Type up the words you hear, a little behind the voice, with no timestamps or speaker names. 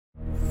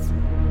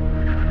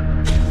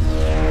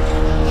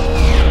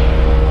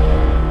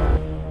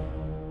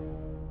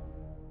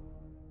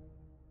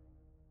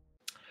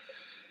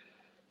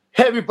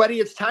everybody,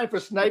 it's time for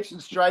Snipes and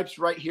Stripes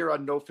right here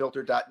on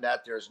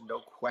nofilter.net. There's no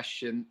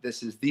question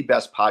this is the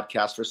best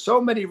podcast for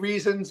so many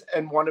reasons,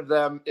 and one of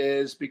them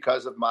is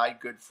because of my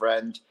good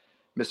friend,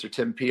 Mr.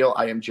 Tim Peel.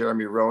 I am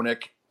Jeremy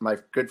Roenick, my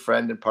good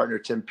friend and partner,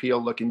 Tim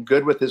Peel, looking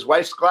good with his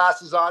wife's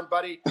glasses on,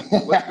 buddy.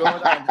 What's going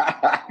on?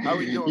 How are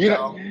we doing,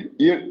 pal?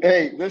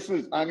 Hey,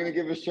 I'm going to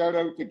give a shout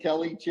out to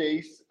Kelly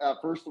Chase.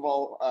 First of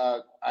all,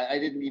 I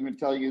didn't even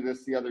tell you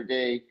this the other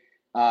day.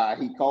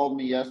 He called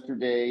me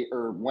yesterday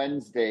or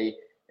Wednesday,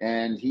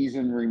 and he's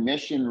in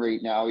remission right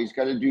now. He's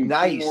got to do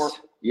two more.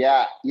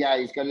 Yeah,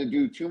 he's got to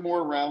do 2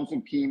 more rounds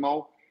of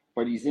chemo,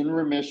 but he's in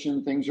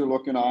remission. Things are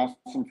looking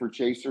awesome for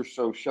Chaser.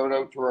 So shout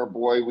out to our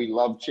boy. We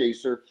love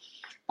Chaser.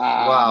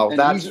 Wow,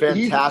 that's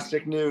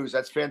fantastic news.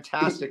 That's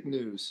fantastic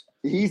news.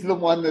 He's the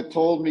one that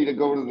told me to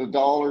go to the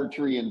Dollar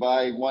Tree and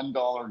buy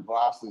 $1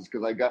 glasses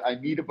because I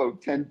need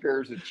about 10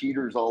 pairs of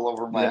cheaters all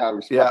over my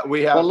house. Yeah,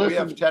 we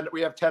have 10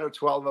 or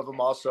 12 of them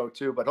also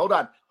too. But hold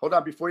on.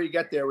 Before you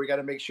get there, we got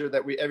to make sure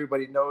that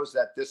everybody knows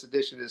that this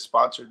edition is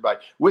sponsored by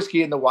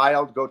Whiskey in the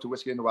Wild. Go to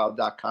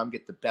whiskeyinthewild.com.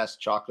 Get the best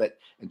chocolate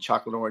and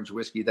chocolate orange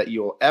whiskey that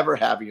you'll ever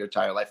have in your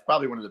entire life.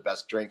 Probably one of the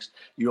best drinks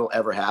you'll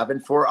ever have.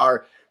 And for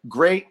our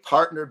great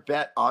partner,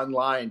 Bet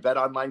Online. Bet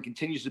Online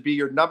continues to be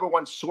your number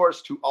one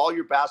source to all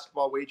your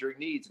basketball wagering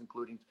needs,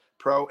 including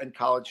pro and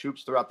college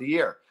hoops throughout the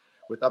year.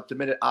 With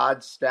up-to-minute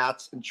odds,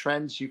 stats, and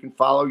trends, you can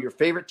follow your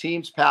favorite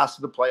teams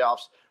past the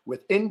playoffs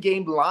with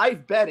in-game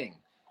live betting.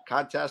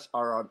 Contests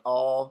are on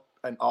all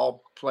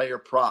player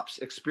props.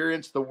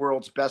 Experience the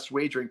world's best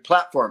wagering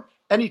platform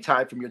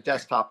anytime from your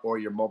desktop or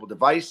your mobile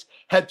device.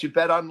 Head to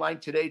Bet Online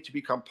today to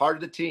become part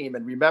of the team.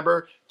 And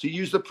remember to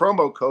use the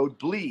promo code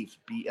BLEAV,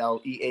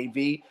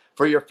 BLEAV,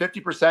 for your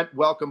 50%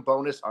 welcome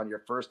bonus on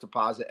your first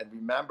deposit. And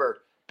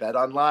remember, Bet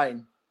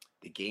Online,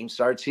 the game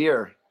starts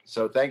here.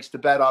 So thanks to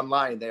Bet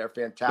Online. They are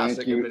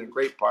fantastic. They've been a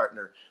great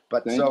partner.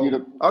 Thank you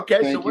to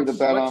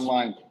Bet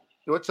Online.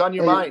 What's on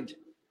your mind?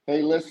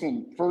 Hey,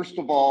 listen, first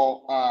of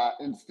all,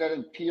 instead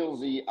of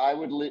Peelsy, I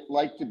would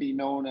like to be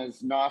known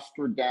as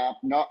Nostradamus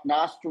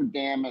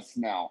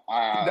now.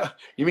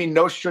 You mean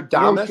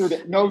Nostradamus?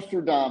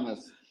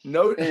 Nostradamus.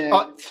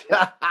 Nostradamus.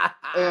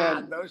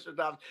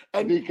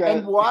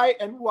 And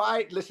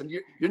why? Listen,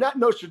 you're not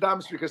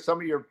Nostradamus because some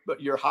of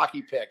your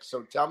hockey picks.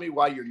 So tell me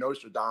why you're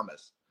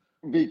Nostradamus.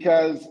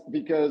 Because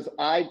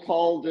I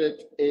called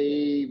it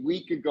a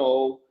week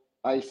ago.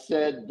 I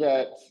said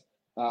that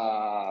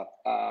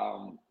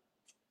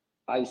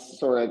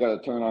sorry, I got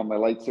to turn on my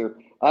lights here.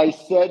 I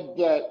said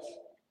that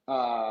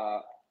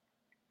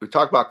we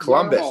talked about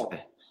Columbus.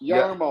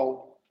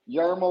 Jarmo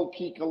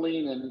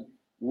Kekalainen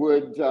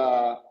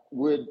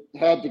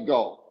had to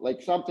go.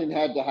 Like something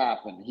had to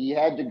happen. He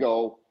had to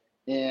go,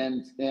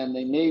 and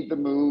they made the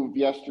move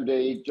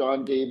yesterday.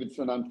 John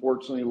Davidson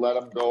unfortunately let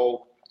him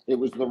go. It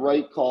was the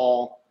right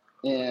call,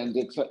 and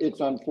it's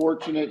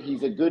unfortunate.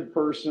 He's a good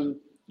person,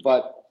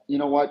 but you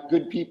know what?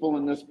 Good people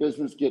in this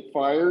business get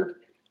fired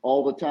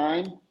all the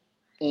time.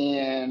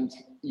 And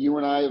you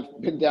and I have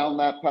been down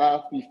that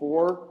path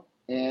before,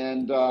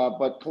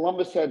 but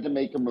Columbus had to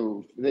make a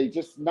move.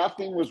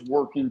 Nothing was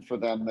working for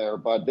them there,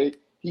 bud.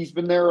 He's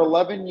been there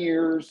 11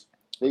 years.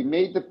 They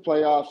made the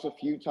playoffs a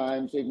few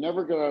times. They've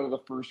never got out of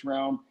the first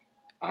round.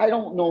 I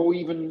don't know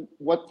even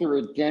what their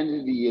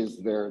identity is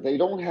there. They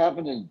don't have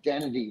an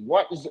identity.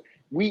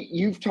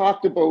 You've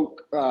talked about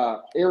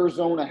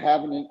Arizona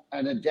having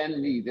an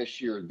identity this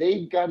year.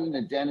 They've got an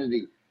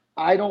identity.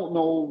 I don't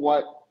know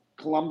what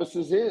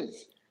Columbus's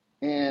is.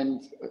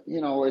 And,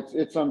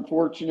 it's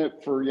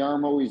unfortunate for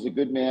Jarmo. He's a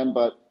good man,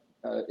 but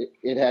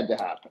it had to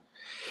happen.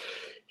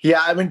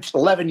 Yeah, I mean,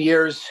 11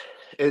 years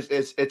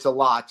it's a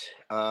lot.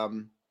 I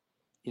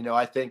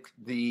think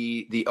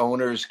the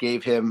owners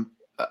gave him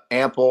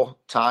ample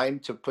time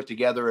to put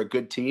together a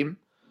good team.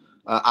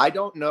 I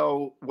don't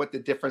know what the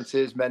difference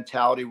is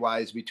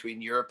mentality-wise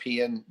between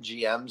European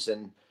GMs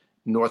and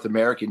North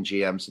American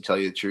GMs, to tell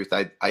you the truth.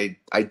 I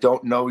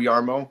don't know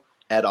Jarmo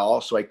at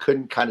all, so I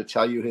couldn't kind of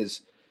tell you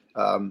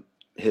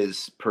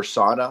his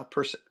persona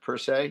per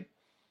se.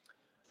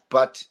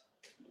 But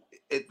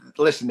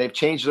listen, they've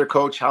changed their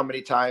coach how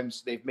many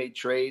times? They've made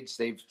trades.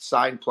 They've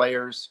signed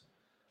players.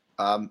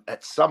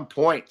 At some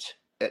point,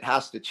 it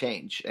has to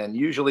change. And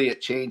usually it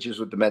changes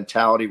with the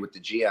mentality with the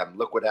GM.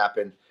 Look what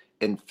happened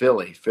in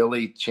Philly.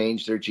 Philly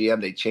changed their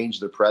GM. They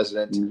changed their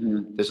president.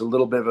 Mm-hmm. There's a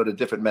little bit of a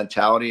different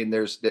mentality, and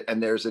there is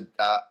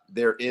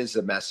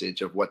a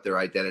message of what their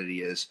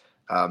identity is.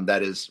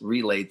 That is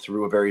relayed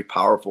through a very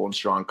powerful and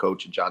strong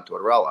coach in John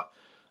Tortorella.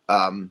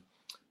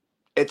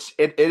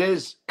 It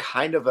is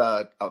kind of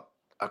a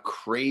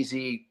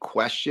crazy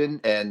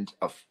question, and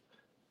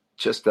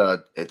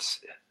it's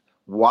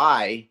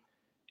why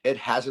it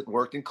hasn't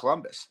worked in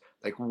Columbus.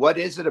 Like, what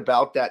is it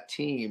about that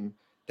team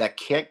that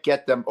can't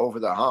get them over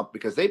the hump?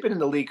 Because they've been in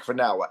the league for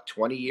now,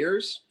 20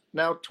 years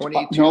now?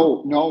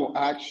 22? No,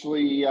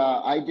 actually,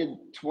 I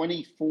did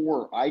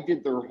 24. I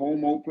did their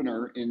home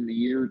opener in the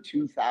year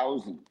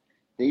 2000.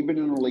 They've been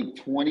in the league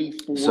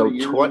 24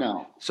 years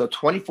now. So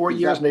 24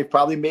 years, and they've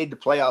probably made the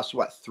playoffs,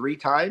 3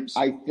 times?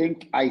 I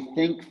think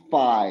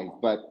 5,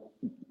 but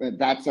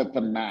that's at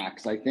the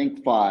max. I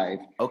think 5.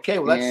 Okay,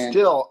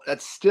 well,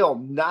 that's still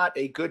not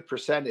a good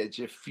percentage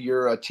if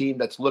you're a team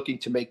that's looking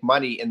to make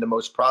money in the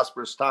most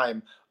prosperous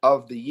time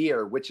of the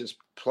year, which is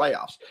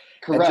playoffs.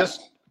 Correct. And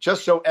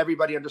just so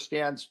everybody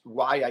understands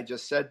why I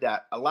just said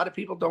that, a lot of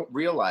people don't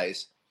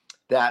realize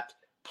that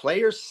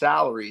players'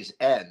 salaries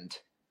end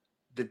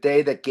the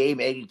day that game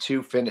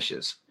 82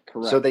 finishes.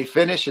 Correct. So they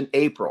finish in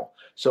April.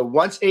 So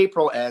once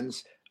April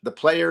ends, the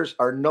players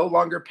are no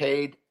longer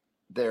paid.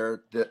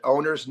 They're the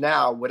owners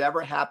now.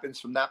 Whatever happens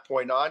from that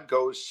point on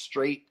goes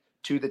straight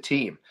to the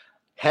team.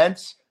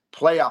 Hence,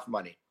 playoff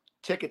money,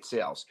 ticket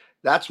sales.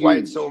 That's why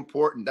it's so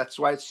important. That's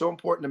why it's so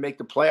important to make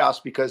the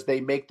playoffs, because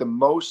they make the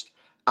most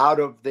out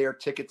of their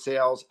ticket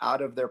sales,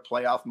 out of their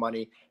playoff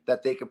money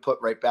that they can put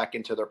right back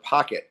into their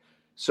pocket.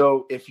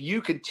 So if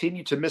you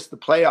continue to miss the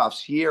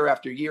playoffs year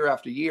after year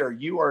after year,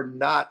 you are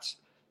not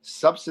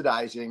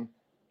subsidizing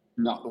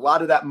a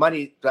lot of that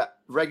money, that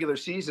regular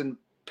season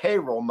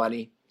payroll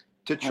money,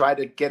 to try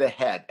to get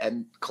ahead.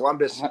 And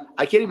Columbus,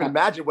 I can't even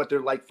imagine what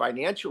they're like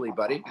financially,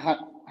 buddy.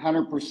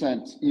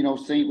 100%. You know,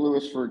 St.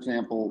 Louis, for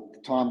example,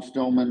 Tom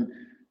Stillman,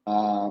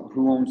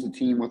 who owns the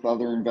team with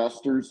other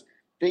investors,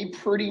 they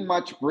pretty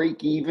much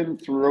break even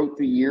throughout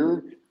the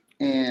year.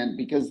 And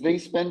because they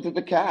spend to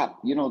the cap,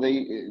 you know,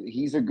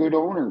 he's a good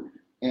owner.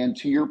 And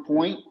to your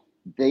point,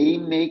 they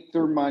make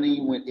their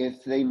money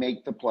if they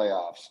make the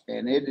playoffs,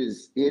 and it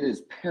is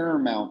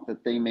paramount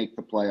that they make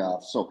the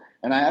playoffs. So,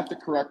 and I have to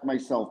correct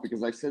myself,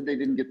 because I said they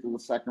didn't get to the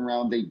second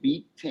round. They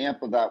beat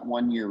Tampa that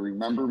one year.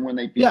 Remember when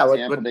they beat Tampa?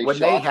 When they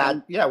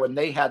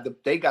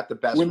got the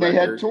best. When they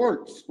had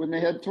Torts. When they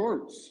had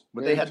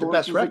the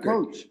best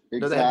record. Coach. Exactly.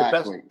 No, they had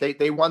the best.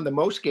 They won the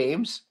most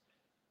games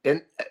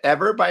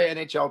ever by an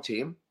NHL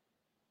team,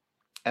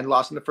 and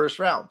lost in the first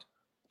round,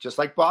 just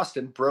like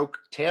Boston broke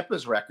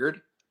Tampa's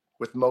record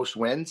with most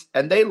wins,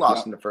 and they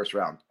lost in the first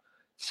round.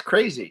 It's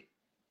crazy.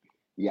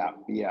 Yeah.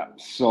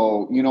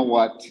 So you know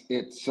what?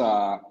 It's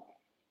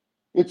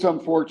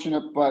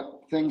unfortunate,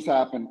 but things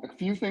happen. A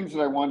few things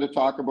that I wanted to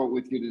talk about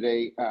with you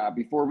today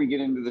before we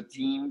get into the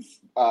teams.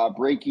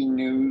 Breaking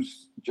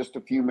news just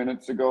a few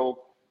minutes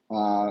ago.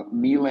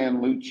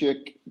 Milan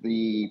Lucic,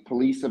 the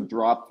police have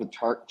dropped the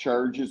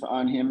charges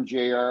on him,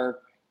 JR,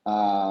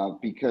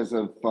 because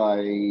of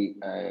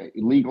a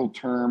legal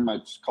term.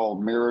 It's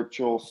called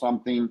marital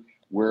something,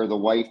 where the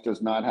wife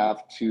does not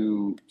have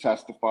to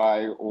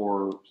testify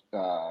or,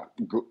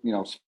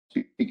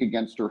 speak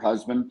against her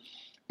husband.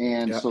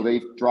 And so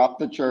they've dropped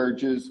the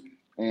charges,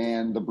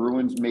 and the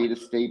Bruins made a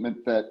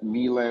statement that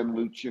Milan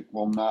Lucic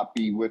will not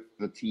be with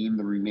the team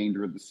the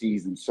remainder of the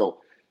season. So,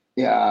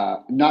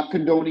 not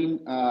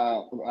condoning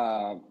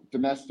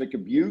domestic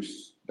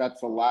abuse. That's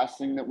the last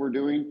thing that we're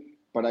doing.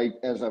 But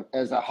as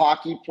a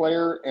hockey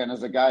player and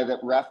as a guy that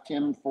reffed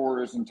him for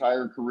his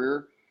entire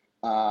career,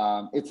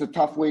 it's a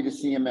tough way to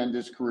see him end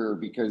his career,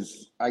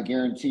 because I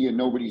guarantee you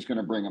nobody's going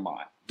to bring him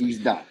on. He's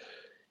done.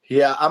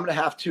 Yeah, I'm gonna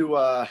have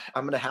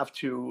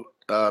to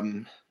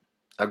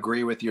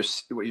agree with your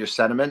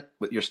sentiment,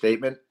 with your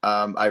statement.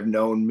 I've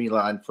known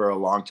Milan for a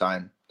long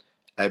time.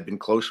 I've been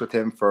close with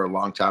him for a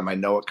long time. I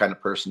know what kind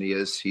of person he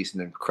is. He's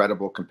an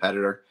incredible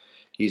competitor.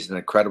 He's an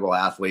incredible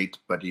athlete,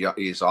 but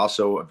he's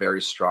also a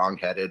very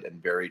strong-headed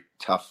and very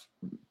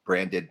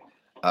tough-branded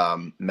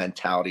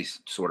mentality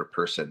sort of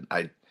person.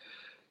 I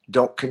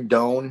don't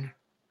condone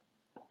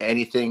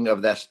anything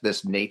of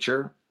this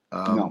nature.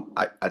 No.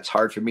 It's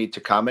hard for me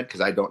to comment,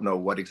 because I don't know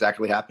what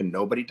exactly happened.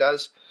 Nobody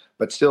does.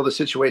 But still, the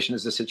situation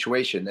is the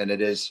situation, and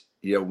it is,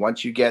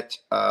 once you get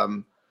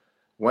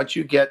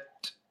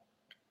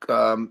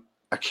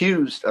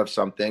accused of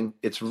something,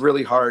 it's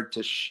really hard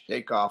to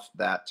shake off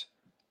that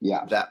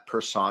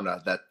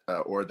persona,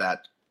 or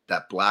that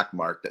black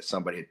mark that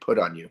somebody had put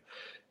on you.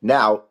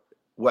 Now,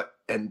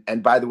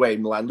 and by the way,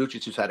 Milan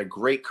Lucic has had a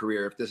great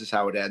career. If this is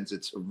how it ends,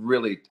 it's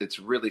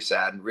really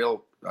sad and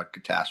real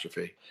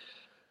catastrophe.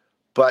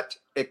 But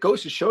it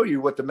goes to show you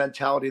what the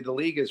mentality of the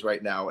league is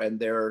right now,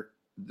 and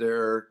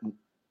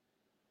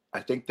I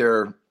think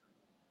their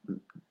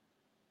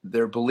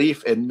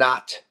belief in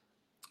not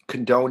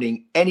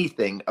condoning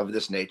anything of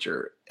this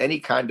nature,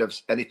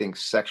 anything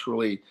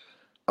sexually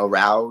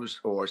aroused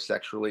or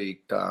sexually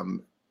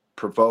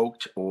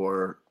provoked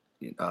or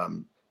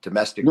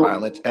domestic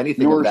violence,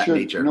 anything of that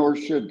nature. Nor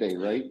should they,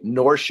 right?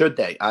 Nor should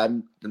they.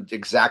 I'm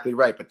exactly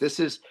right. But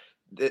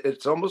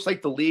it's almost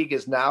like the league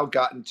has now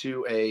gotten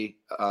to a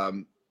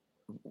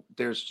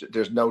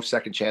there's no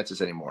second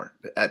chances anymore.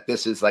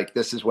 This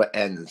is what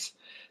ends.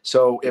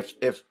 So if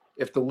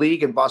the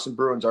league and Boston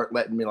Bruins aren't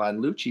letting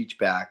Milan Lucic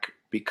back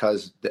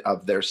because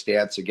of their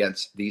stance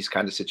against these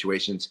kind of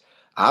situations,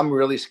 I'm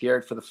really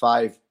scared for the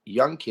 5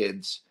 young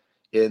kids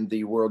in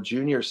the World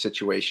Junior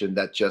situation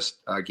that just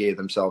gave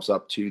themselves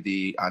up to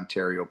the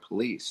Ontario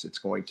police. It's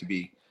going to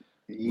be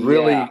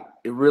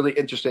really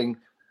interesting,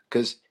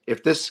 because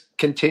if this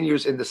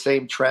continues in the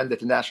same trend that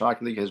the National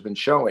Hockey League has been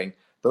showing,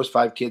 those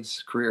 5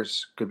 kids'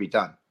 careers could be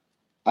done.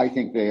 I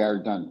think they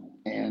are done.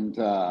 And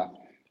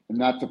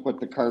not to put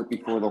the cart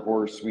before the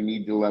horse, we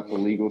need to let the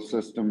legal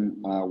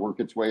system work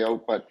its way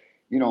out. But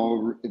you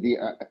know,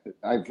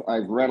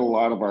 I've read a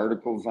lot of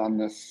articles on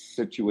this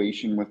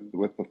situation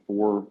with the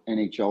 4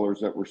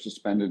 NHLers that were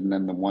suspended, and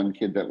then the one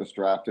kid that was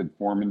drafted,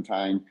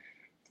 Formentine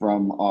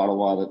from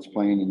Ottawa, that's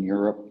playing in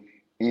Europe.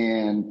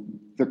 And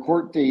the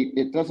court date,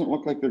 it doesn't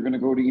look like they're going to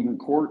go to even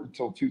court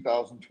until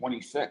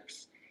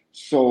 2026.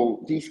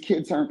 So these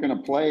kids aren't going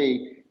to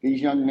play. These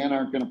young men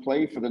aren't going to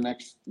play for the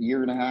next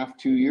year and a half,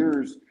 2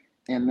 years.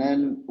 And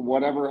then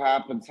whatever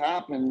happens,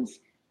 happens.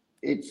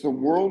 It's the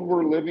world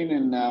we're living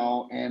in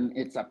now, and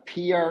it's a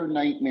PR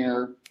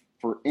nightmare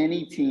for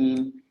any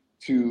team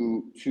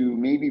to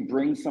maybe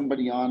bring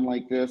somebody on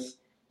like this.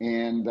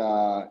 And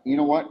you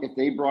know what? If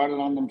they brought it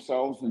on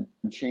themselves, and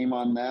shame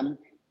on them,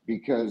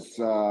 because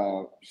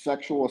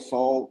sexual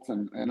assault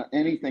and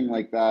anything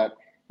like that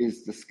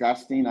is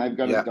disgusting. I've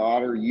got a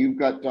daughter. You've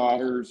got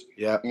daughters.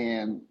 Yeah.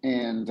 And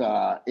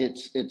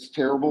it's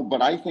terrible.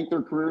 But I think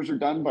their careers are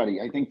done,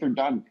 buddy. I think they're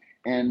done.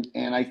 And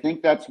I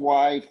think that's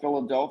why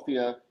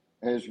Philadelphia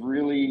has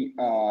really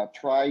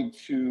tried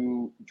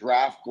to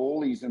draft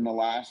goalies in the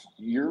last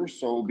year or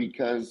so,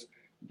 because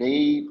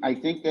I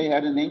think they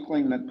had an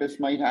inkling that this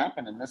might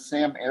happen. And this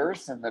Sam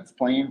Harrison that's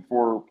playing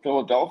for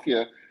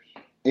Philadelphia,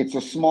 it's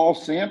a small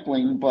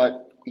sampling,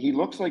 but he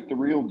looks like the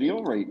real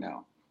deal right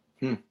now.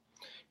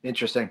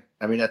 Interesting.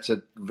 I mean, that's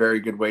a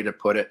very good way to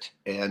put it.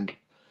 And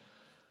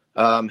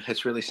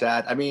it's really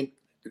sad. I mean,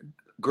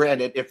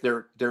 granted, if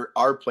there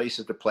are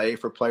places to play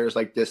for players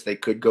like this, they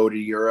could go to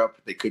Europe,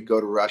 they could go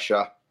to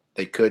Russia,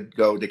 they could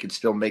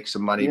still make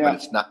some money, but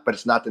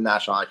it's not the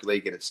National Hockey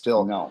League, and it's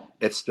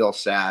still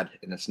sad,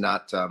 and it's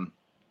not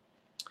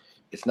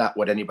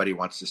what anybody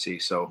wants to see.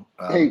 So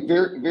hey,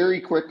 very, very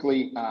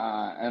quickly,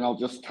 and I'll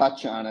just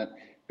touch on it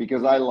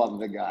because I love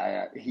the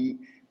guy.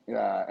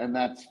 And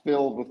that's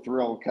Phil the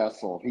Thrill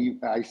Kessel.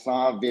 I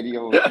saw a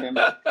video of him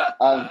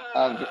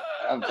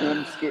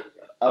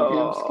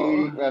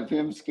of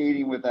him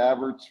skating with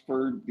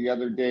Abbotsford the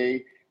other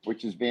day,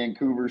 which is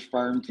Vancouver's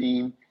farm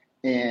team.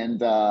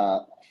 And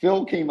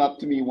Phil came up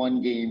to me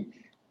one game.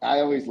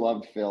 I always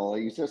loved Phil.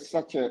 He's just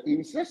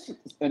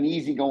an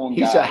easygoing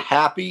guy. He's a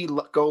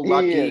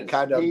happy-go-lucky,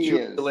 kind of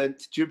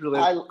jubilant,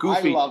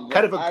 goofy,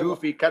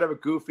 kind of a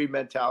goofy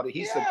mentality.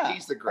 He's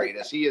the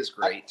greatest. He is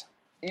great.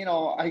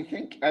 I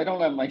think, I don't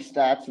have my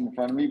stats in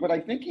front of me, but I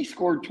think he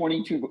scored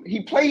 22.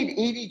 He played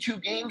 82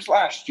 games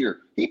last year.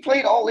 He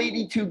played all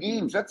 82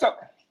 games.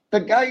 The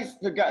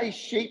guy's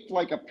shaped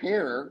like a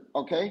pear.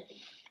 Okay,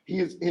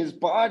 his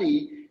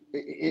body.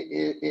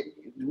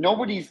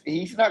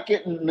 He's not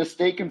getting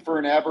mistaken for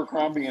an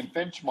Abercrombie and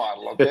Finch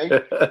model.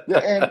 Okay,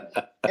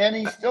 and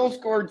he still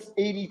scored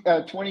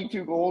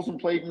 22 goals and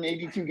played in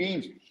 82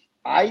 games.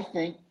 I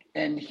think,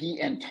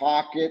 and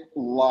Tocchet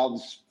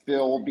loves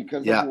Phil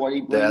because of what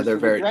he brings. They're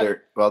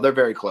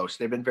very close.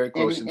 They've been very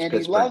close since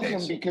Pittsburgh he loves days.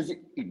 Him because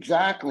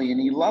and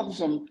he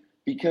loves him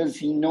because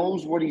he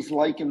knows what he's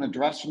like in the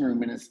dressing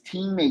room, and his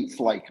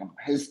teammates like him.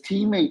 His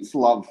teammates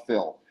love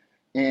Phil.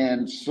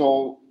 And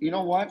so, you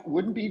know what?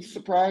 Wouldn't be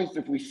surprised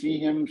if we see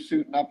him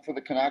suiting up for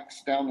the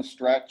Canucks down the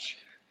stretch.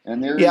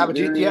 And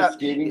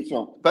skating.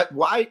 So, but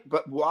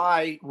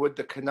why would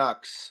the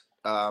Canucks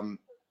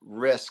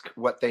risk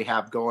what they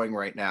have going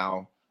right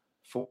now?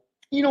 For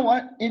you know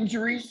what?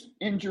 Injuries,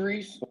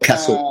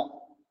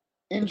 Kessel.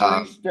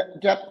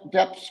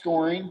 Depth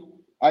scoring.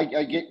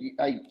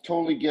 I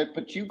totally get,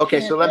 but you.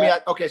 Okay, so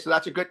so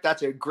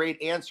that's a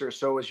great answer.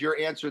 So is your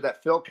answer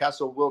that Phil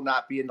Kessel will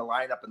not be in the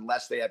lineup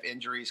unless they have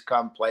injuries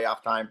come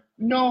playoff time?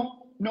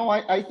 No.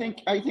 I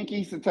think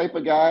he's the type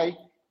of guy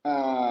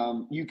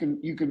you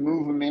can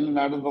move him in and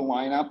out of the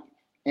lineup,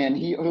 and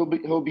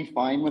he'll be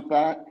fine with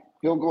that.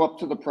 He'll go up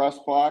to the press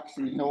box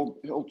and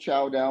he'll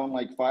chow down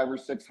like 5 or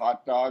 6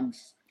 hot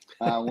dogs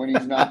when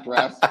he's not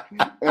dressed.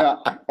 Yeah,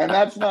 and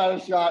that's not a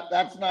shot.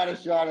 That's not a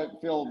shot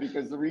at Phil,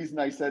 because the reason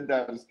I said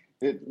that is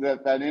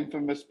that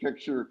infamous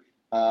picture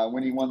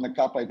when he won the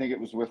cup. I think it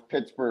was with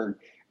Pittsburgh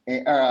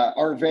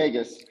or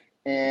Vegas,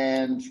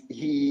 and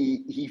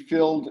he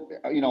filled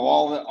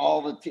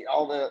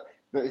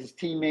his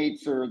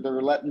teammates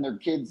they're letting their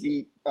kids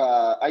eat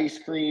ice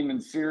cream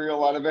and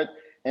cereal out of it.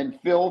 And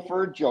Phil,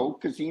 for a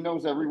joke, because he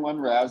knows everyone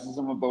razzes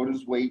him about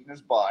his weight and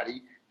his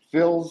body,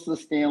 fills the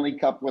Stanley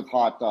Cup with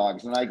hot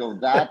dogs. And I go,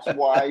 that's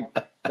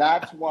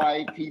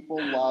why people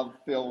love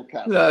Phil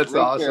Kessel. That's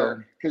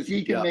awesome. Because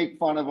he can make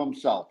fun of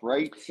himself,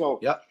 right? So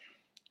yep.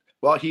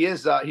 Well, he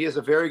is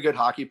a very good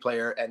hockey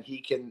player, and he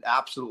can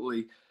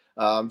absolutely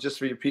just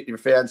for your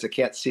fans that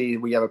can't see,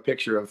 we have a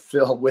picture of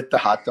Phil with the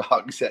hot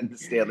dogs and the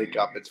Stanley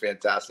Cup. It's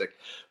fantastic.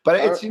 But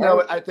it's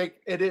I think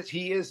it is.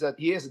 He is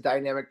a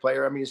dynamic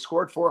player. I mean, he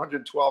scored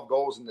 412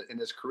 goals in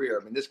his career.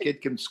 I mean, this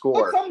kid can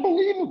score. That's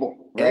unbelievable.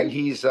 Right? And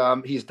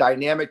he's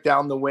dynamic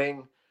down the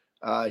wing.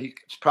 He's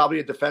probably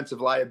a defensive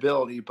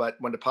liability, but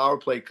when the power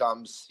play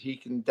comes, he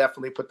can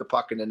definitely put the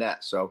puck in the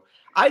net. So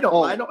I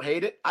don't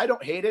hate it. I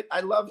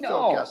love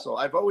Phil Kessel.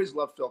 I've always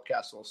loved Phil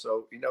Kessel.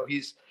 So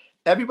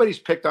everybody's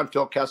picked on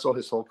Phil Kessel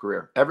his whole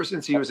career, ever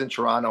since he was in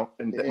Toronto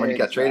and when he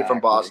got traded from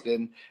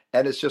Boston.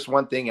 And it's just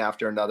one thing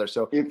after another.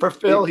 So for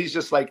Phil, he's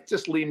just like,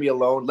 just leave me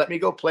alone. Let me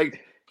go play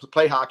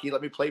play hockey.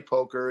 Let me play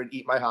poker and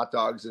eat my hot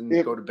dogs and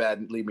go to bed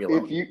and leave me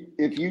alone.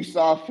 If you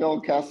saw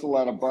Phil Kessel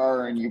at a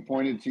bar and you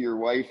pointed to your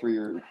wife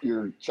or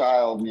your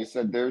child and you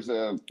said, there's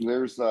a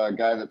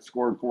guy that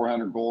scored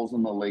 400 goals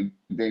in the league,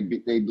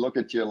 they'd look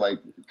at you like,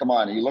 come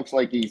on, he looks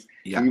like he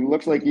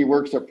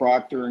works at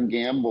Procter and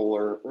Gamble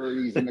or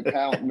he's an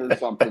accountant or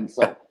something.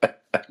 So,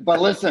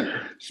 but listen,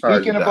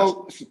 speaking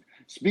about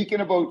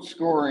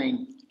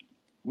scoring,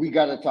 we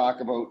got to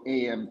talk about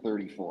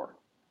AM34.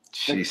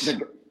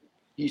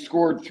 He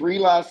scored 3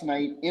 last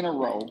night in a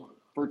row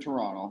for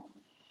Toronto.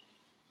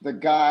 The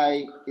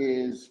guy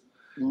is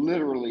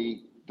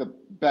literally the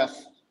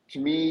best, to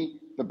me,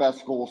 the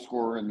best goal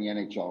scorer in the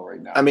NHL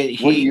right now. I mean,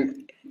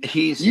 you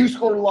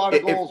scored a lot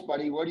of goals,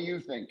 buddy. What do you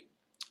think?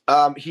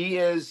 He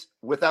is,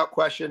 without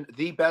question,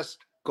 the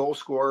best goal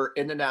scorer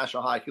in the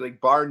National Hockey League,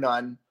 bar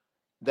none,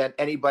 than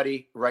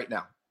anybody right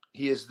now.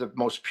 He is the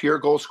most pure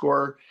goal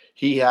scorer.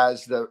 He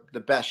has the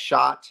best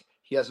shot.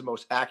 He has the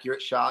most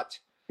accurate shot.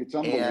 It's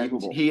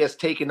unbelievable. And he has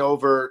taken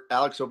over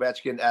Alex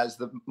Ovechkin as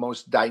the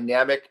most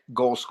dynamic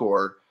goal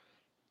scorer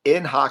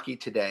in hockey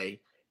today,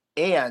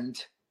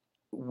 and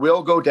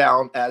will go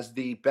down as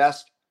the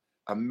best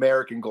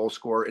American goal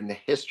scorer in the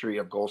history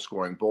of goal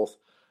scoring, both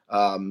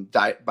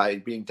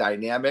by being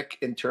dynamic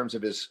in terms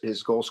of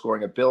his goal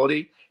scoring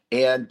ability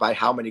and by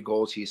how many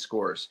goals he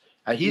scores.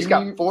 And he's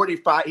got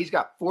 45. He's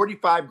got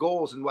 45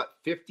 goals in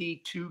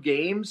 52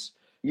 games.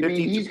 You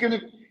mean he's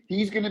going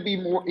to be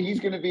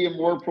a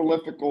more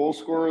prolific goal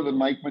scorer than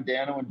Mike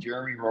Modano and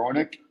Jeremy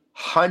Roenick?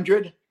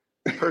 100%.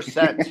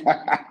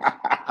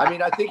 I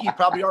mean, I think he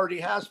probably already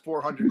has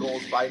 400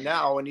 goals by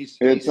now, and he's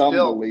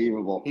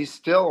unbelievable. He's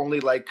still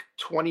only like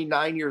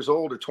 29 years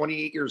old or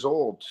 28 years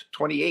old,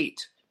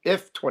 28,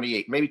 if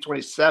 28, maybe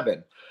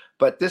 27.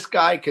 But this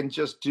guy can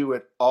just do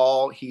it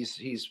all. He's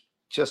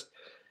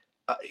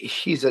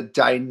a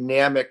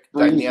dynamic.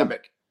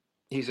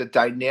 He's a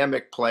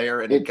dynamic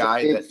player and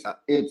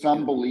it's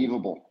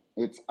unbelievable.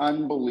 It's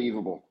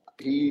unbelievable.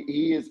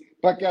 He is.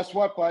 But guess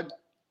what, bud?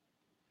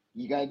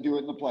 You got to do it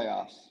in the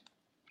playoffs.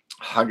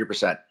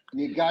 100%.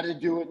 You got to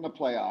do it in the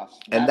playoffs.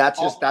 And that's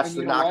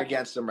the knock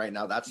against him right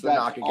now. That's the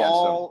knock against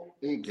him.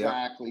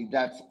 Exactly. Yep.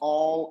 That's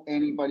all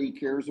anybody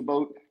cares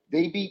about.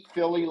 They beat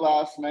Philly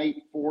last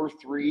night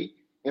 4-3.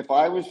 If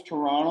I was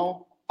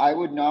Toronto, I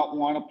would not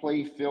want to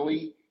play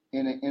Philly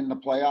in the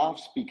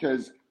playoffs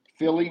because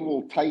Philly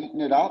will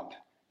tighten it up.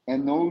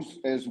 And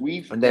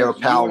they were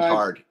pound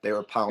hard. They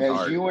were pound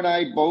hard. As you and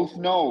I both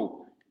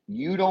know,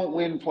 you don't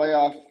win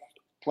playoffs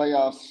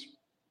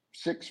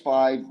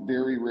 6-5,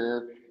 very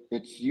rare.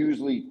 It's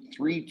usually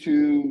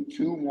 3-2,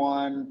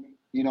 2-1.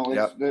 You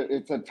know,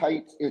 it's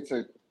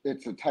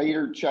a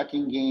tighter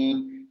checking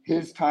game.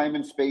 His time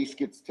and space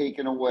gets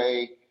taken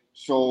away.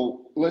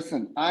 So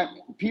listen,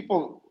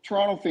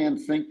 Toronto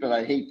fans think that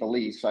I hate the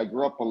Leafs. I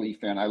grew up a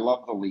Leaf fan. I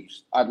love the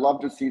Leafs. I'd love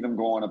to see them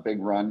go on a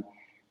big run.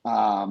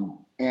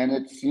 And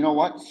it's, you know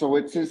what? So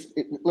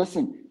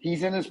listen,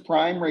 he's in his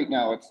prime right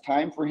now. It's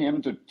time for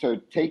him to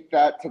take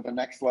that to the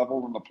next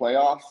level in the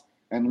playoffs.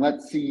 And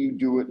let's see you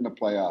do it in the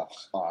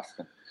playoffs,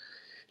 Austin.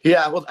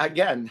 Yeah, well,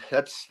 again,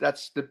 that's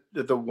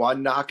the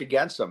one knock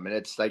against him, and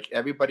it's like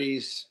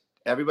everybody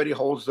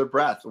holds their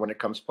breath when it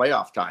comes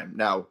playoff time.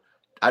 Now,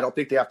 I don't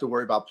think they have to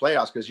worry about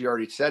playoffs because you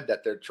already said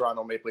that the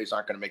Toronto Maple Leafs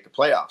aren't going to make the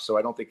playoffs, so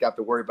I don't think they have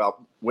to worry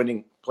about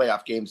winning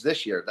playoff games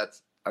this year.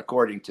 That's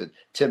according to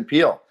Tim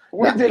Peel.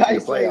 When did I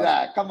say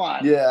that? Come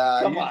on. Yeah.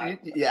 Come on.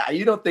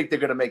 You don't think they're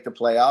going to make the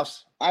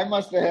playoffs? I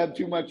must have had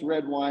too much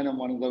red wine on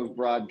one of those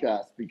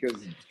broadcasts because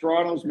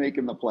Toronto's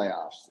making the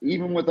playoffs.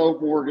 Even without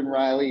Morgan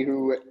Riley,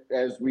 who,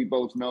 as we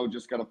both know,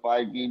 just got a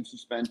 5-game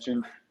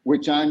suspension,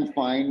 which I'm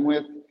fine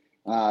with.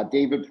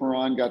 David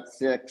Perron got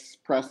 6.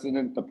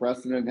 The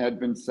precedent had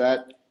been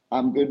set.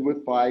 I'm good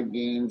with 5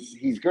 games.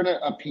 He's going to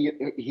appeal.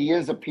 He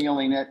is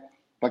appealing it.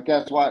 But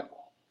guess what?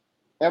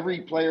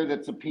 Every player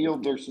that's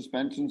appealed their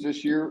suspensions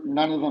this year,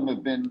 none of them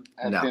have been.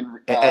 It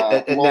never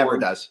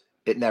does.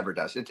 It never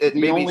does. It's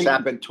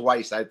happened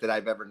twice that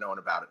I've ever known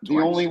about it. The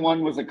only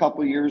one was a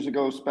couple of years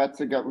ago.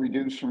 Spezza got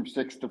reduced from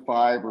 6 to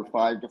 5 or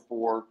 5 to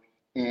 4,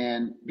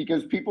 and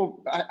because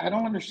people, I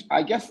don't understand.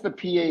 I guess the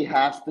PA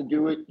has to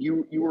do it.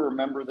 You were a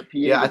member of the PA.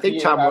 Yeah, I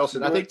think Tom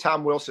Wilson. I think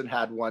Tom Wilson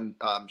had one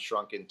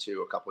shrunk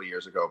into a couple of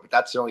years ago, but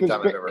that's the only time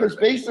I've ever heard of it. Because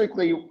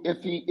basically,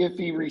 if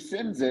he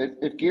rescinds it,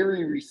 if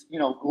Gary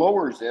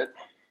lowers it.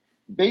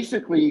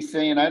 Basically, he's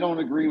saying, I don't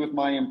agree with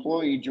my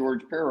employee,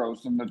 George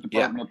Peros, in the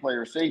Department of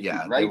Player Safety,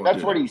 right?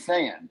 That's what he's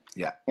saying.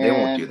 Yeah, they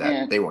won't do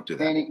that. They won't do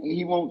that. And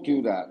he won't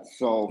do that.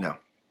 So, no.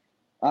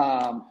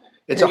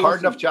 It's a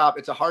hard enough job.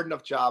 It's a hard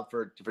enough job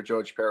for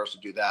George Peros to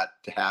do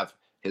that, to have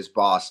his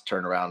boss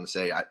turn around and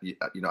say, I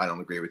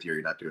don't agree with you.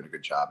 You're not doing a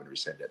good job, and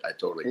rescind it. I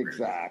totally agree.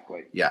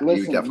 Exactly. Yeah,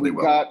 listen, you definitely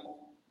will.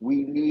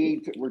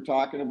 We're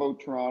talking about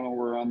Toronto.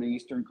 We're on the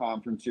Eastern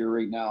Conference here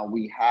right now.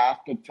 We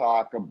have to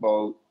talk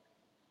about,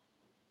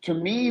 to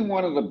me,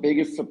 one of the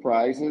biggest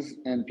surprises,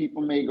 and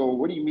people may go,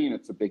 what do you mean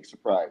it's a big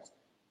surprise?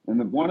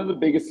 And one of the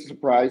biggest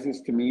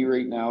surprises to me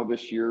right now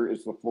this year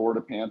is the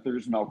Florida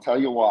Panthers, and I'll tell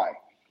you why.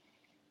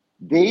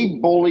 They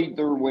bullied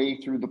their way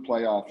through the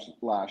playoffs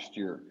last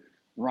year.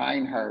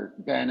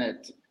 Reinhart,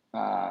 Bennett,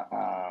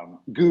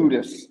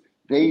 Gudis,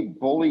 they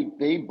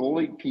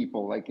bullied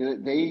people. Like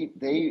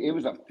it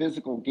was a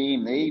physical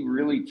game. They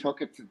really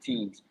took it to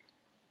teams.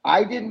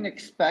 I didn't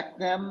expect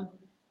them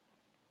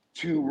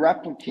to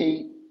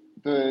replicate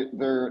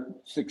their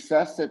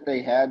success that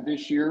they had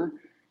this year,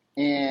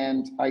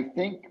 and I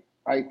think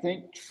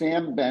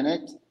Sam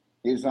Bennett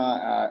is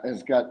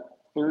has got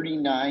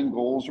 39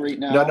 goals right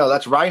now. No,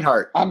 that's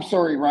Reinhart. I'm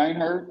sorry,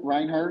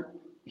 Reinhart.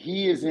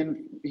 He is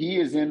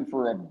in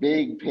for a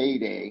big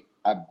payday.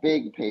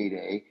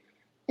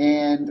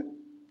 And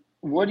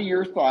what are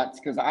your thoughts?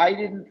 Because I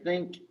didn't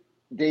think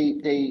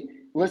they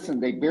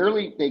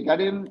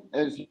got in,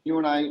 as you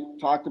and I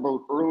talked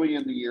about early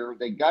in the year.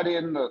 They got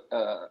in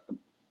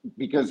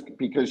because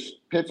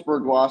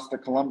Pittsburgh lost to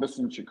Columbus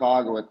and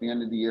Chicago at the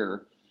end of the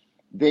year.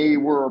 They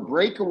were a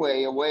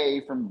breakaway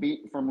away from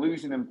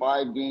losing in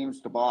 5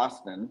 games to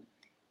Boston.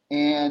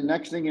 And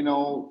next thing you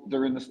know,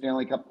 they're in the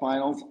Stanley Cup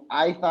Finals.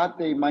 I thought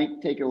they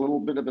might take a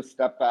little bit of a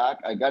step back.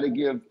 I got to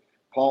give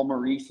Paul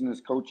Maurice and his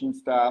coaching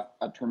staff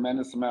a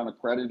tremendous amount of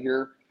credit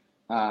here.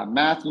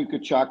 Matthew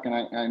Tkachuk,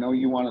 and I know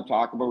you want to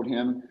talk about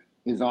him,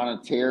 is on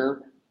a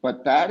tear.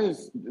 But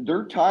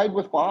they're tied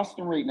with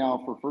Boston right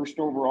now for first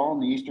overall in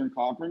the Eastern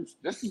Conference.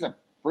 This is a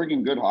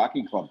friggin' good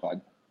hockey club, bud.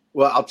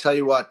 Well, I'll tell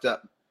you what,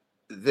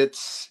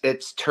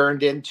 it's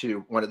turned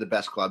into one of the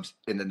best clubs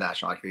in the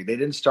National Hockey League. They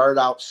didn't start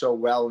out so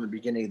well in the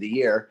beginning of the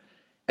year.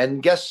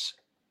 And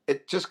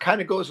it just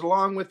kind of goes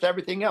along with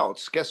everything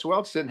else. Guess who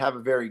else didn't have a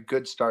very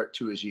good start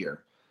to his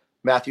year?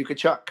 Matthew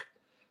Tkachuk.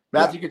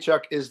 Matthew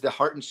Tkachuk is the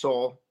heart and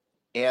soul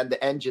and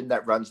the engine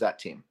that runs that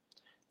team.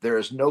 There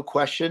is no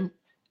question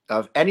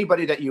of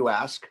anybody that you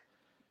ask.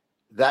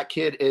 That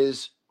kid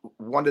is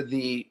one of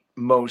the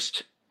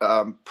most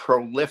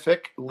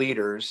prolific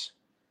leaders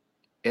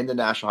in the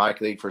National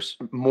Hockey League for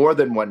more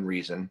than one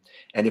reason.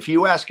 And if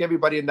you ask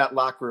everybody in that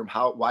locker room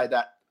why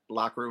that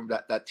locker room,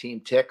 that team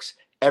ticks,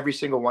 every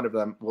single one of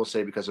them will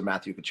say because of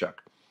Matthew Tkachuk.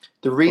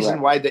 The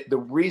reason why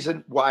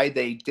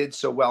they did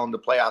so well in the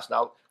playoffs.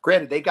 Now,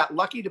 granted, they got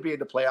lucky to be in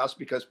the playoffs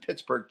because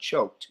Pittsburgh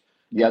choked.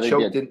 Yeah, they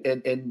choked did.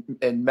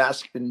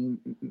 in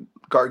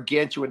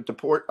gargantuan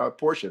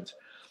portions.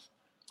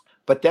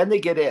 But then they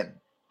get in,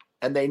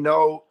 and they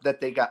know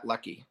that they got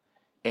lucky,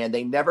 and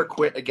they never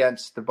quit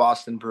against the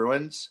Boston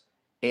Bruins.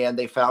 And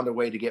they found a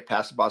way to get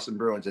past the Boston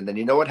Bruins. And then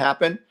you know what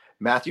happened?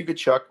 Matthew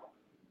Tkachuk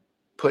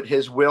put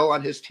his will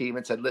on his team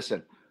and said,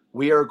 listen,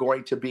 we are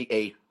going to be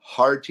a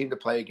hard team to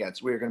play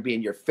against. We are going to be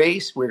in your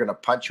face. We're going to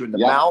punch you in the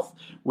mouth.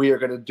 We are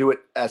going to do it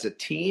as a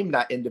team,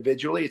 not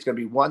individually. It's going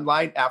to be one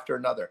line after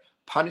another.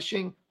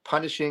 Punishing,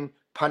 punishing,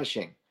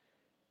 punishing.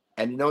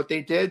 And you know what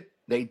they did?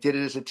 They did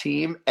it as a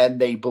team, and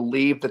they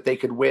believed that they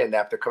could win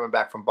after coming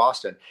back from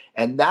Boston.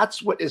 And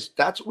that's what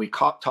we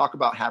talk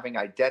about having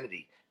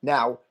identity.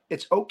 Now,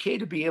 it's okay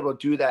to be able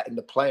to do that in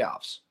the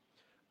playoffs,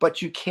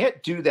 but you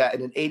can't do that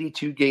in an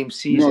 82-game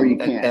season. No, you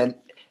can't.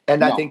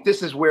 And I think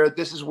this is where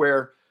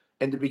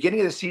in the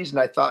beginning of the season,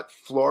 I thought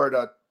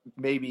Florida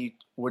maybe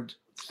would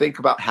think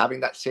about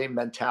having that same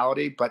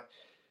mentality, but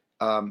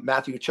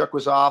Matthew Tkachuk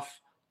was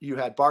off. You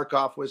had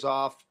Barkov was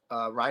off.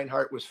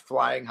 Reinhart was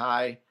flying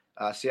high.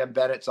 Sam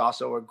Bennett's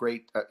also a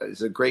great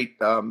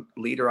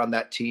leader on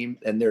that team,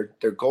 and their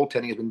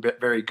goaltending has been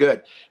very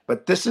good.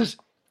 But this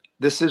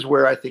is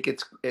where I think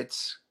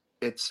it's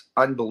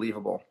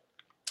unbelievable,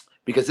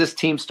 because this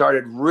team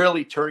started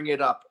really turning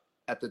it up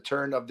at the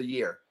turn of the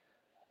year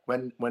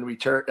when we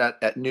turned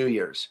at New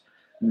Year's.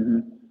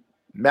 Mm-hmm.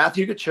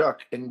 Matthew Tkachuk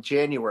in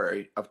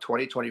January of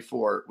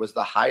 2024 was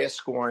the highest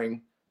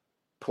scoring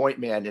point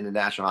man in the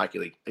National Hockey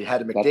League.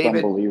 Ahead of McDavid.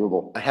 That's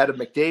unbelievable. Ahead of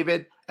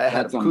McDavid,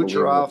 ahead of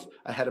Kucherov,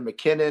 ahead of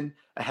McKinnon,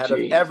 ahead of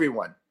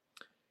everyone.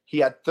 He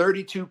had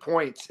 32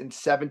 points in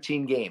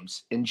 17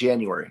 games in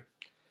January.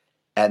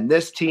 And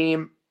this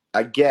team,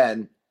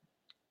 again,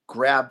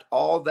 grabbed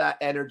all that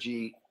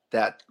energy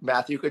that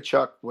Matthew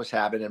Tkachuk was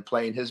having and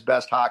playing his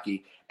best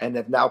hockey, and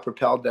have now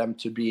propelled them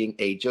to being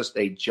just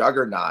a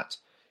juggernaut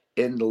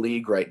in the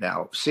league right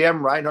now.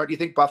 Sam Reinhart, do you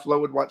think Buffalo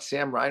would want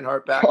Sam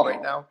Reinhart back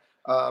right now?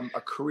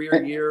 A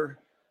career year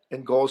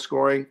in goal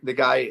scoring. The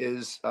guy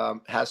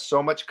has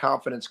so much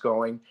confidence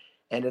going,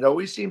 and it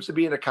always seems to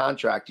be in a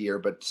contract year,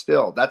 but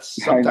still,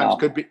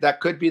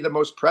 could be the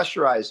most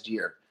pressurized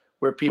year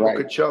where people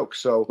could choke.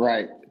 So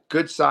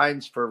good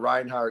signs for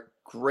Reinhart,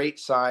 great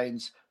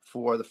signs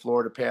for the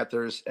Florida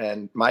Panthers,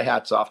 and my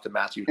hat's off to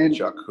Matthew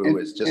Tkachuk, who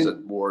is just a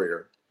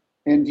warrior.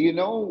 And you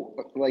know,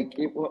 like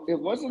it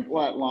wasn't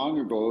that long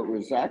ago. It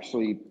was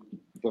actually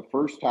the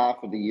first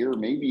half of the year,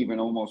 maybe even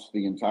almost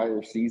the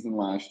entire season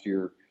last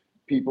year.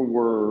 People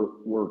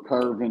were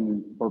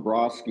carving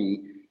Bobrovsky,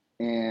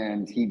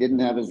 and he didn't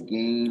have his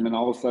game, and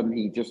all of a sudden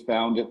he just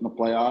found it in the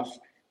playoffs.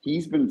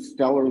 He's been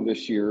stellar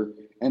this year.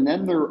 And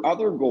then their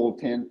other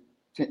goaltender,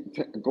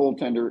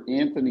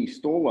 Anthony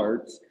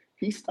Stolarz,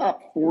 he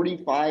stopped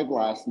 45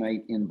 last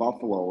night in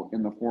Buffalo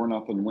in the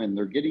 4-0 win.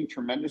 They're getting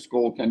tremendous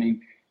goaltending.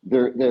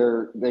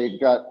 They've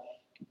got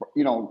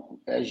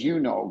as you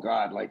know,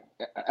 God, like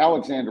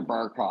Alexander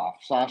Barkov,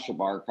 Sasha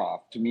Barkov,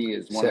 to me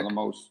is one of the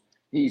most.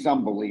 He's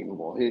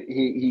unbelievable.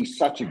 He's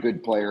such a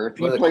good player. If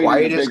he one of the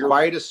played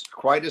quietest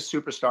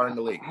superstar in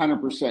the league.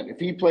 100%. If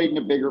he played in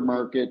a bigger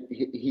market,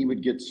 he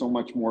would get so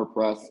much more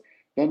press.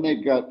 Then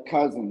they've got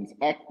Cousins,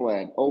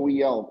 Ekblad,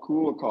 OEL,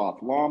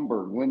 Kulikov,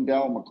 Lomberg,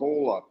 Lindell,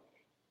 McCullough,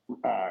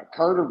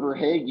 Carter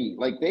Verhaeghe.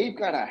 Like, they've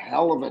got a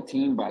hell of a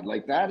team, bud.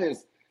 Like, that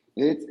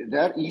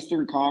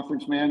Eastern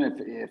Conference, man,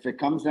 if it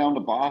comes down to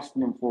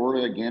Boston and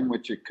Florida again,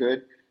 which it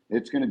could,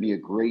 it's going to be a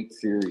great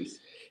series.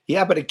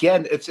 Yeah, but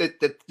again,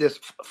 this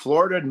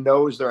Florida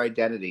knows their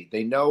identity.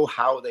 They know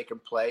how they can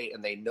play,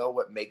 and they know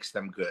what makes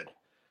them good.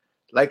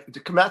 Like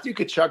Matthew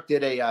Tkachuk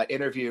did a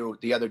interview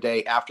the other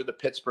day after the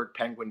Pittsburgh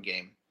Penguin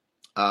game,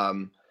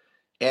 and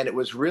it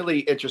was really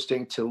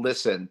interesting to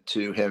listen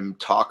to him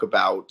talk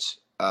about.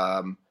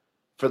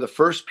 For the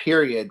first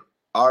period,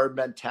 our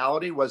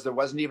mentality was there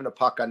wasn't even a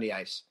puck on the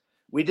ice.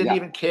 We didn't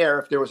even care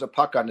if there was a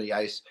puck on the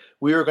ice.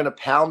 We were going to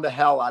pound the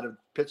hell out of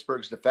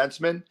Pittsburgh's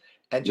defensemen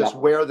and just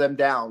wear them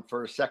down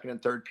for a second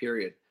and third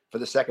period for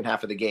the second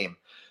half of the game.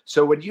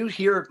 So when you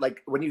hear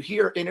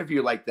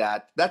interview like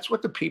that, that's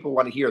what the people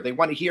want to hear. They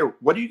want to hear,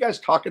 what are you guys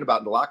talking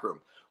about in the locker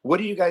room? What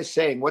are you guys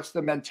saying? What's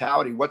the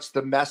mentality? What's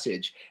the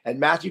message? And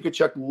Matthew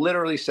Tkachuk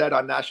literally said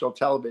on national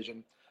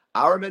television,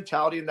 our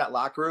mentality in that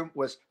locker room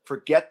was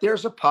forget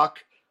there's a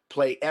puck,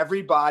 play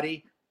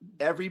everybody's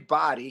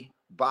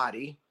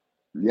body,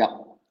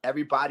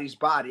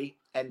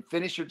 and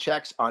finish your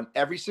checks on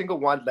every single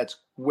one. Let's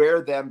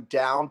wear them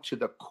down to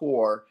the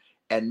core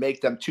and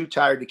make them too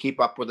tired to keep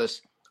up with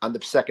us on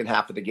the second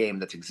half of the game.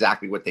 That's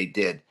exactly what they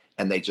did,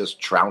 and they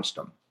just trounced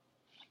them.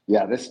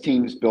 Yeah, this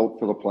team's built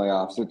for the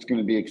playoffs. It's going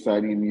to be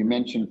exciting. You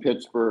mentioned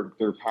Pittsburgh,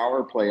 their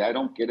power play. I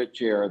don't get it,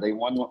 Chair. They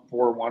won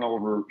 4-1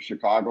 over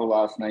Chicago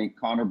last night.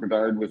 Connor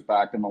Bedard was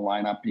back in the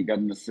lineup. He got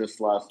an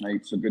assist last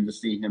night, so good to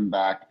see him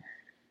back.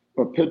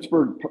 But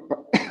Pittsburgh's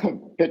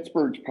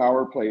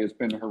power play has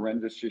been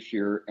horrendous this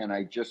year, and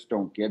I just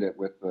don't get it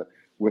with the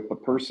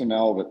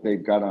personnel that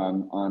they've got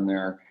on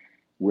there.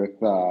 With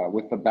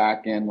the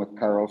back end with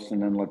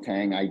Carlson and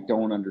Letang. I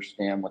don't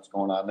understand what's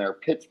going on there.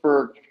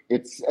 Pittsburgh,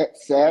 it's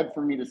sad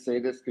for me to say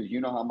this because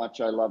you know how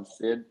much I love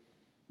Sid.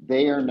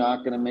 They are not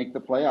going to make the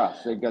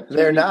playoffs. They've got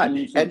they're not.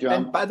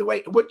 And by the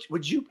way,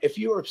 would you, if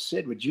you were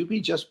Sid, would you be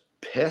just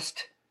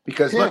pissed?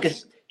 Because look,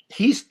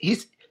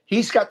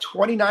 he's got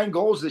 29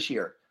 goals this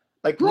year.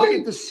 Like look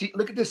at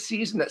the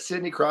season that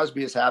Sidney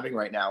Crosby is having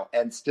right now,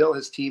 and still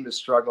his team is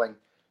struggling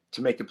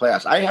to make the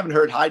playoffs. I haven't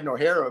heard hide nor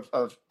hair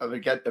of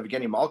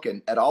Evgeny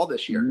Malkin at all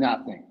this year.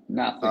 Nothing.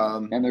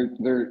 And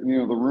they're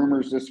the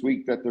rumors this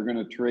week that they're going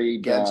to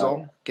trade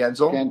Gensel.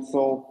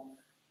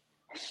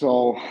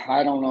 So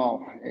I don't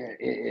know.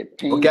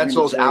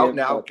 Gensel's out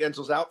now.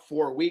 Gensel's out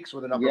 4 weeks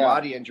with an upper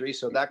body injury,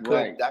 so that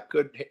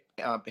could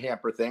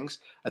hamper things.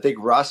 I think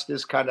Rust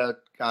has kind of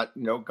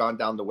gone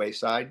down the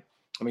wayside.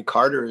 I mean,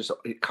 Carter's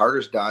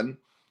done.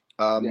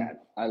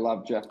 I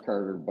love Jeff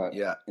Carter, but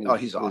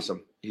he's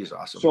awesome. He's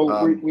awesome.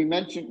 So we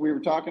were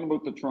talking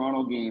about the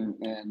Toronto game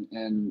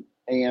and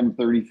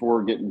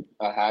AM34 getting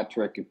a hat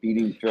trick at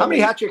beating Philly. How many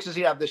hat tricks does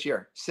he have this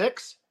year?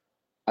 6?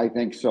 I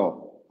think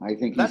so. I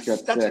think he's got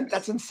 6.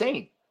 That's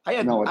insane. I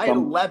had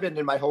 11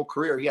 in my whole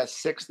carear. He has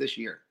 6 this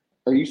year.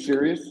 Are you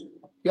serious?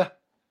 Yeah.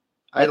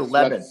 I had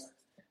 11.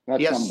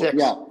 He has 6.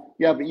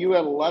 Yeah, but you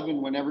had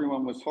 11 when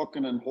everyone was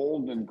hooking and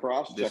holding and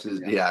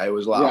cross-checking. It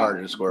was a lot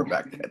harder to score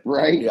back then.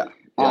 Right? Yeah.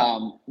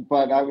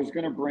 But I was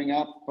going to bring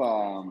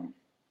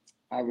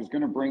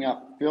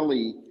up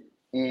Philly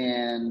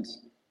and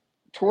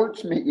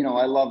Torts.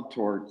 I love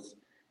Torts.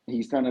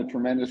 He's done a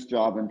tremendous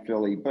job in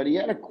Philly, but he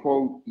had a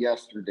quote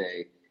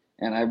yesterday,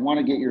 and I want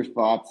to get your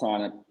thoughts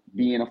on it.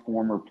 Being a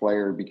former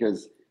player,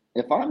 because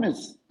if I'm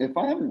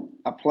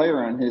a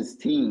player on his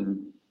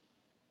team,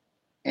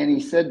 and he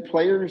said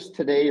players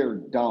today are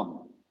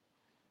dumb,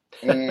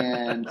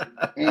 and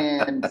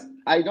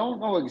I don't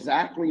know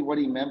exactly what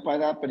he meant by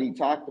that, but he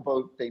talked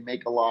about they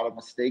make a lot of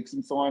mistakes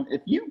and so on.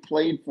 If you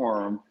played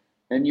for him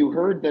and you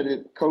heard that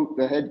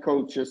the head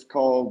coach just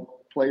called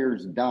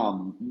players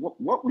dumb,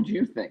 what would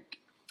you think?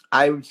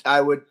 I would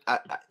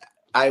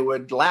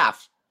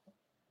laugh.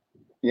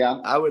 Yeah,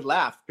 I would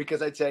laugh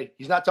because I'd say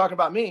he's not talking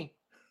about me.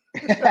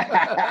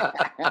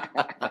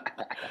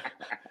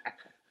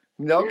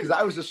 No, because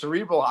I was a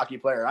cerebral hockey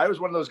player. I was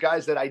one of those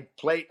guys that I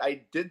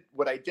did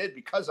what I did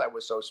because I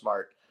was so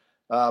smart.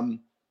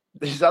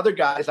 These other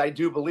guys, I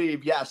do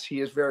believe, yes,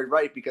 he is very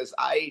right, because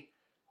I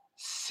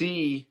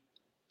see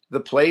the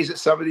plays that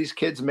some of these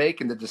kids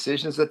make and the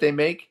decisions that they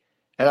make.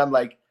 And I'm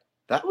like,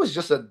 that was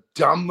just a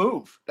dumb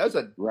move. That was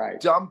a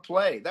dumb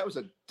play. That was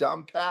a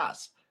dumb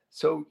pass.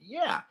 So,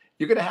 yeah,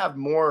 you're going to have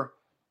more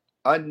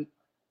I don't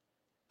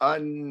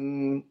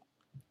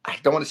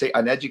want to say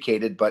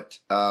uneducated, but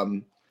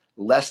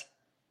less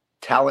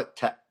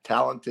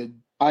talented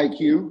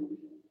IQ,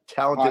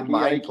 talented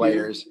mind IQ.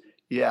 Players.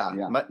 Yeah,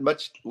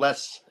 much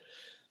less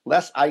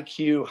less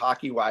IQ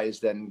hockey wise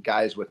than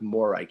guys with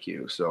more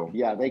IQ. So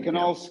yeah, they can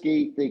all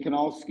skate. They can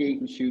all skate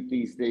and shoot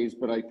these days.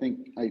 But I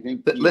think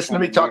listen to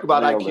me talk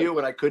about IQ,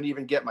 and I couldn't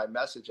even get my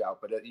message out.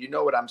 But you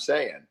know what I'm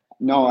saying?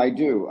 No, I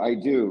do,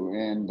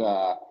 and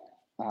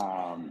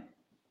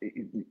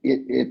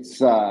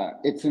it's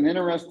an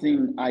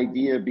interesting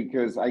idea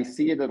because I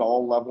see it at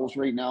all levels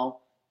right now.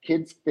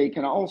 Kids, they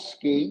can all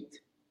skate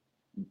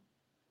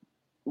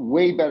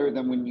way better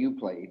than when you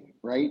played,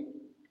 right?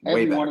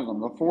 Every one of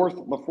them. The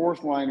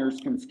fourth liners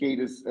can skate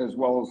as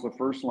well as the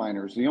first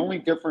liners. The only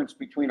difference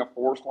between a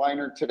fourth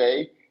liner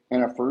today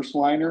and a first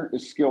liner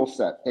is skill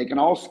set. They can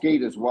all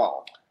skate as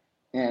well.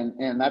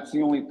 And that's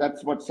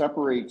what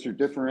separates or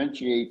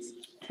differentiates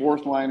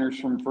fourth liners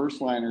from first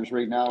liners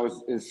right now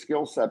is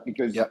skill set,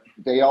 because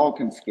they all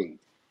can skate,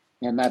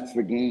 and that's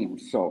the game.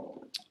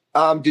 So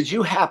did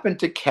you happen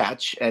to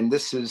catch, and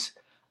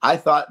I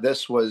thought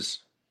this was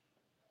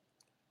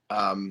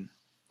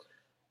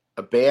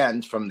a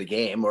band from the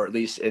game, or at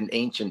least in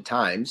ancient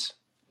times.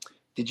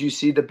 Did you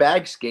see the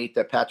bag skate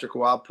that Patrick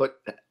Roy put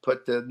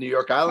the New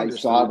York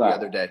Islanders through the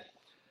other day?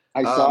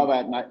 I saw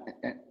that, and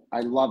I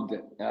loved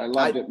it. I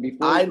loved it.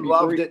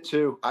 Loved it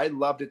too. I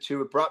loved it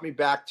too. It brought me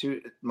back to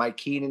my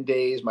Keenan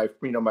days, my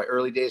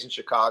early days in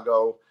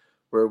Chicago,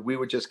 where we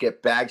would just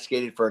get bag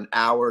skated for an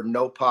hour,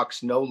 no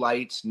pucks, no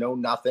lights, no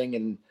nothing,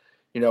 and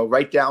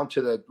right down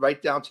to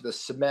the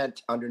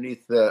cement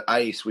underneath the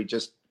ice. We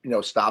just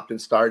stopped and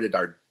started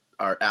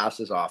our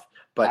asses off.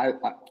 But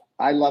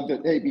I loved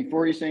it. Hey,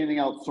 before you say anything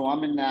else, so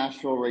I'm in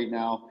Nashville right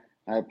now.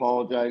 I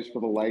apologize for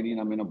the lighting.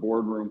 I'm in a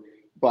boardroom.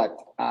 But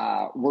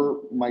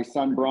my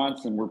son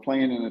Bronson, we're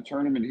playing in a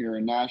tournament here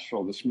in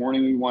Nashville. This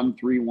morning we won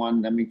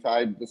 3-1. Then we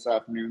tied this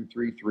afternoon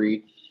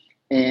 3-3.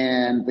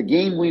 And the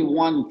game we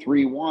won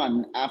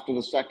 3-1 after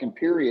the second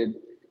period,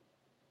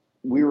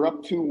 we were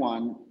up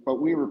 2-1,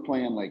 but we were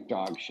playing like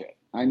dog shit.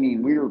 I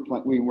mean, we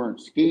weren't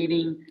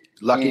skating.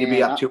 Lucky to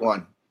be up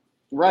 2-1.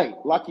 Right,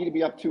 lucky to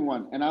be up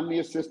 2-1. And I'm the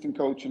assistant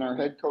coach, and our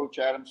head coach,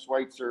 Adam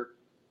Schweitzer,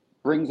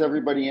 brings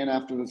everybody in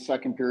after the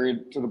second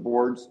period to the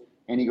boards.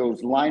 And he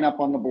goes, line up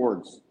on the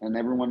boards. And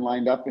everyone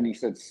lined up, and he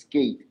said,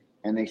 skate.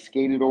 And they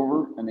skated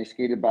over, and they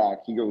skated back.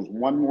 He goes,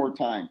 one more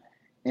time.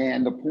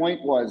 And the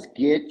point was,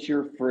 get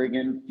your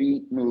friggin'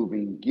 feet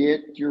moving.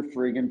 Get your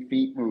friggin'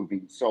 feet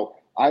moving. So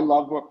I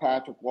love what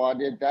Patrick Roy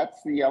did.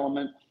 That's the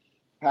element.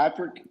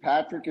 Patrick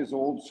is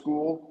old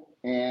school,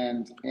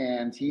 and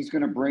he's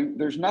going to bring –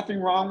 there's nothing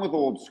wrong with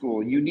old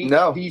school. You need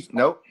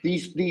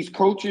these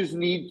coaches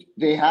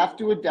they have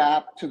to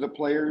adapt to the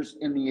players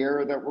in the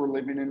era that we're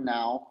living in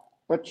now.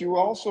 But you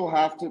also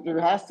there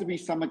has to be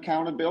some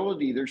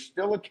accountability. There's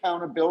still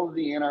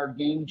accountability in our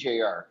game,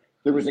 JR.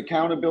 There was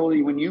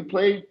accountability when you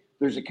played.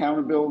 There's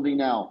accountability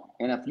now.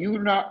 And if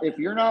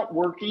you're not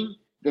working,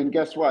 then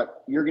guess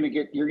what? You're gonna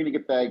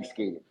get bag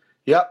skated.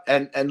 Yep.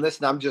 And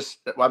listen, I'm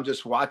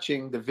just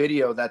watching the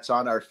video that's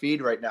on our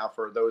feed right now.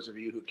 For those of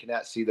you who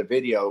cannot see the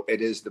video,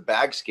 it is the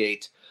bag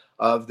skate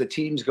of the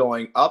teams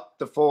going up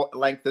the full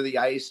length of the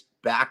ice,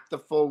 back the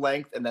full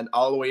length, and then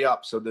all the way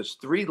up. So there's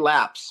 3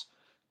 laps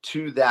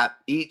to that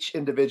each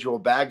individual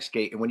bag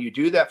skate. And when you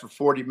do that for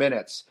 40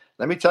 minutes,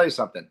 let me tell you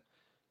something.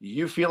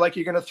 You feel like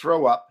you're going to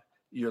throw up.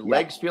 Your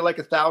legs feel like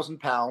 1,000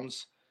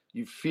 pounds.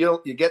 You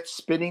get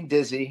spinning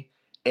dizzy,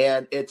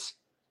 and it's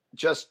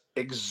just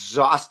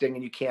exhausting,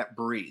 and you can't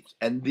breathe.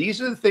 And these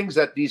are the things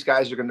that these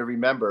guys are going to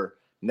remember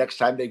next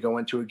time they go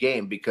into a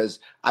game, because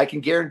I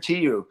can guarantee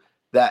you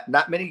that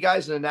not many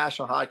guys in the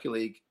National Hockey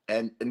League,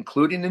 and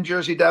including the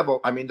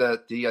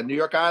the New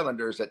York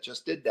Islanders that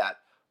just did that,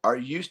 are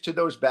used to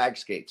those bag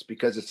skates,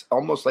 because it's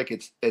almost like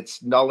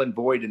it's null and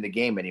void in the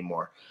game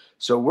anymore.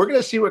 So we're going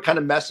to see what kind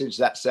of message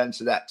that sends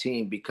to that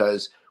team,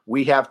 because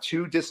we have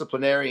 2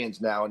 disciplinarians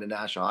now in the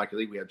National Hockey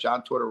League. We have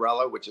John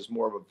Tortorella, which is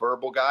more of a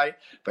verbal guy,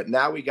 but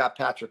now we got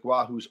Patrick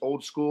Roy, who's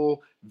old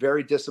school,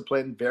 very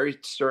disciplined, very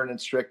stern and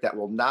strict, that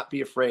will not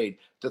be afraid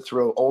to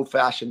throw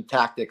old-fashioned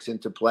tactics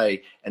into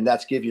play, and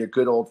that's give you a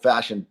good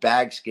old-fashioned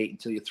bag skate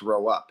until you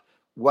throw up.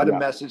 What a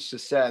message to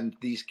send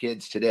these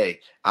kids today.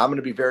 I'm going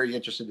to be very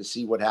interested to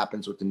see what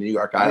happens with the New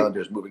York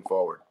Islanders moving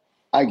forward.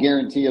 I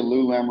guarantee you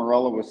Lou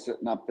Lamoriello was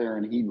sitting up there,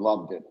 and he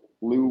loved it.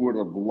 Lou would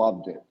have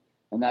loved it.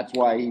 And that's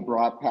why he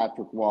brought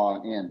Patrick Roy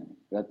in.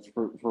 That's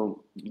for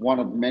one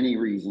of many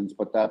reasons,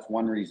 but that's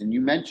one reason.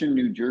 You mentioned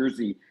New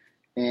Jersey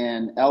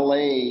and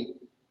LA.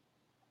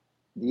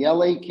 The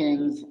LA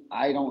Kings,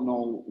 I don't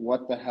know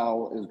what the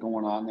hell is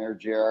going on there,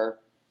 JR.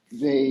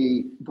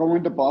 They go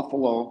into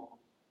Buffalo.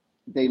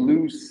 They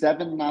lose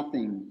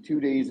 7-0 2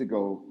 days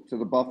ago to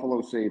the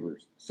Buffalo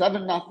Sabres.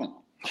 7-0.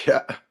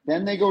 Yeah.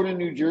 Then they go to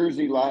New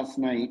Jersey last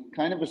night,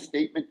 kind of a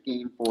statement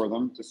game for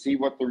them to see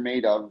what they're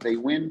made of. They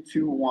win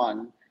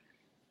 2-1.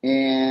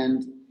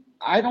 And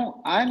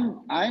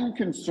I'm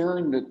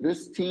concerned that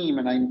this team,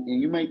 and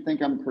you might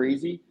think I'm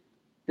crazy,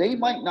 they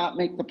might not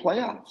make the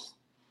playoffs.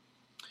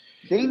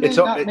 They may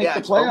not make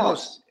the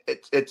playoffs.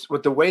 It's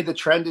with the way the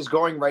trend is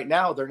going right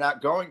now, they're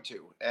not going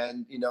to.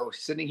 And,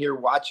 sitting here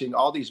watching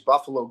all these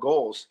Buffalo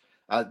goals,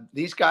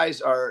 these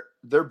guys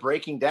they're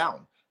breaking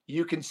down.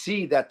 you can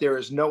see that there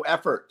is no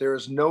effort. There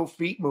is no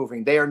feet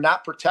moving. They are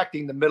not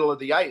protecting the middle of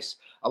the ice.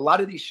 A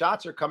lot of these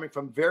shots are coming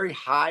from very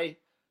high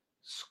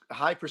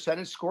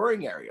percentage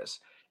scoring areas.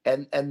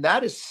 And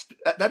that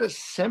is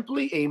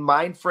simply a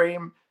mind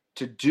frame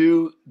to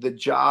do the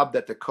job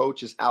that the coach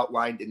has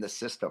outlined in the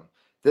system.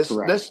 This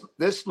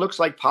looks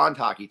like pond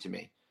hockey to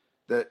me.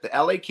 The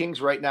LA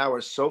Kings right now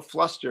are so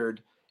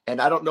flustered,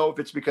 and I don't know if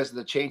it's because of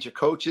the change of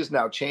coaches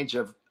now, change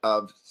of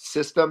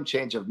system,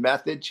 change of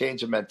method,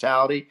 change of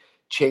mentality,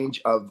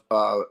 change of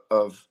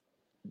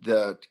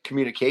the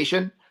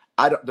communication.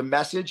 The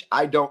message,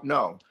 I don't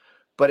know,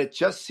 but it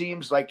just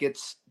seems like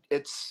it's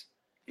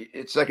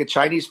like a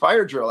Chinese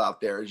fire drill out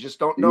there. You just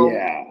don't know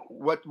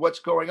what's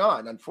going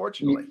on,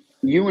 unfortunately.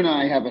 You and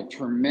I have a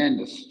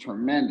tremendous,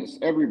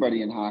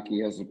 everybody in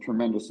hockey has a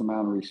tremendous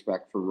amount of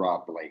respect for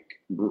Rob Blake.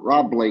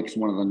 Rob Blake's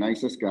one of the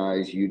nicest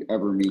guys you'd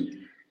ever meet.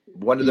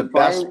 One of the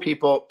best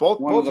people, both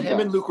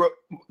him and Luke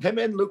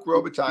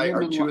Robitaille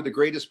are two of the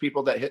greatest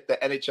people that the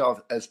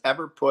NHL has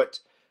ever put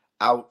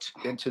out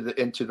into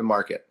the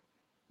market.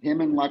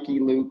 Him and Lucky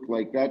Luke,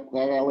 like that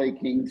LA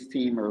Kings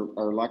team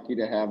are lucky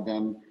to have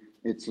them.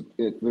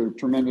 They're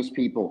tremendous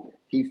people.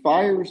 He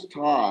fires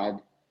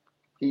Todd.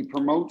 He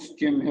promotes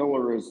Jim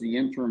Hiller as the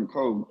interim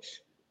coach.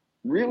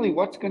 Really,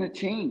 what's going to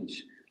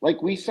change?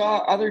 Like we saw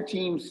other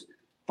teams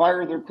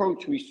fire their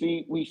coach. We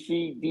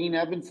see Dean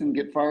Evanson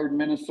get fired in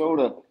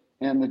Minnesota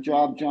and the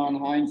job John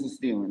Hines is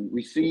doing.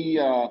 We see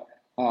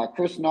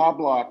Chris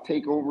Knobloch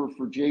take over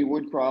for Jay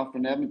Woodcroft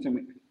in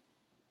Edmonton.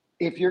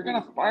 If you're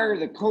going to fire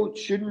the coach,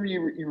 shouldn't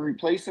you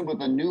replace him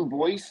with a new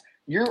voice?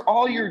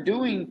 All you're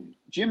doing.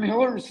 Jim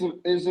Hiller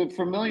is a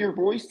familiar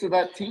voice to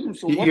that team.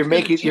 So you're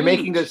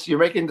making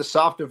the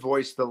softer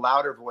voice the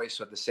louder voice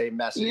with the same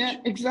message. Yeah,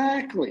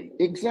 exactly.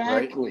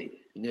 Right?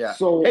 Yeah.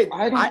 So hey,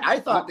 I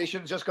thought they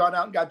should have just gone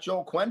out and got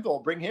Joel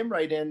Quenneville, bring him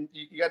right in.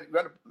 You got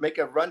to make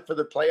a run for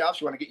the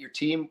playoffs. You want to get your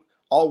team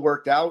all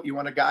worked out. You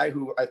want a guy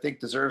who I think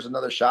deserves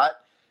another shot.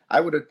 I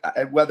would have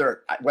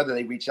whether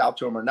they reached out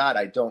to him or not,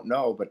 I don't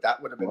know, but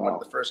that would have been one of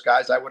the first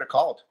guys I would have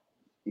called.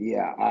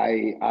 Yeah,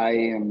 I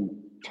am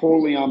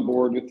totally on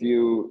board with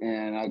you,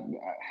 and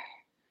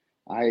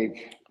I've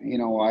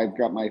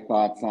got my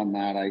thoughts on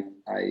that.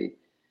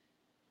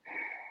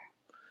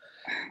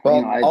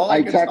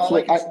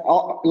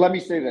 Let me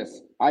say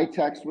this. I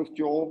text with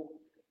Joel,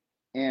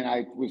 and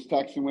I was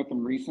texting with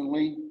him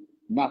recently.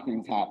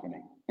 Nothing's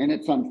happening, and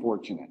it's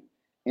unfortunate.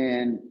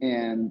 And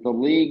the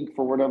league,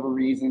 for whatever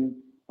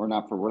reason, or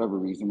not for whatever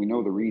reason, we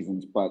know the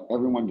reasons, but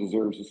everyone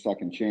deserves a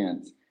second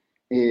chance,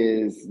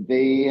 is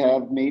they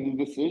have made a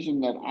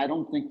decision that I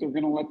don't think they're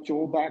going to let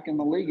Joel back in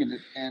the league.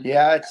 And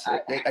yeah,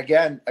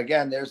 again,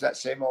 there's that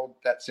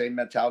same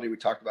mentality we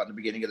talked about in the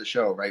beginning of the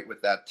show, right?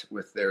 With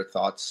their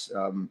thoughts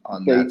on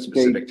that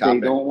specific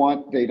topic.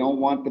 They don't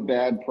want the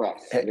bad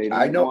press.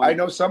 I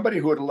know somebody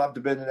who would have loved to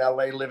have been in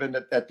LA living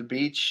at the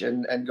beach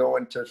and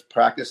going to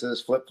practice in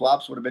his flip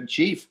flops would have been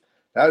Chief.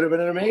 That would have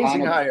been an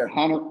amazing hire.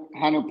 100%.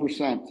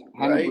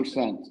 Right?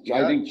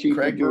 I think Chief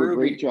would do a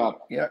great job.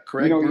 Yeah,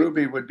 Craig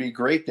Berube would be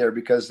great there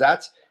because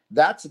that's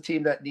a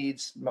team that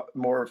needs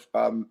more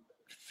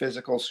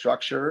physical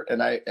structure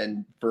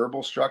and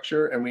verbal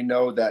structure, and we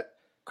know that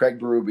Craig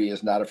Berube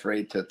is not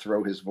afraid to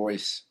throw his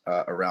voice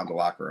around the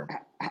locker room.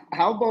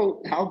 How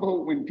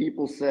about when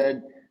people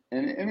said,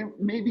 and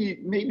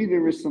maybe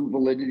there was some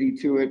validity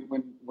to it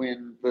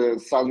when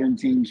the Southern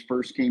teams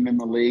first came in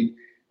the league.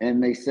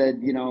 And they said,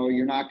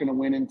 you're not going to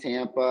win in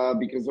Tampa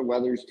because the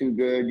weather's too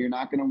good. You're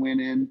not going to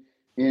win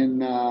in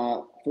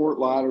Fort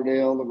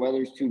Lauderdale. The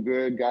weather's too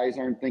good. Guys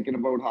aren't thinking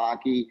about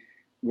hockey.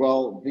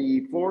 Well,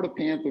 the Florida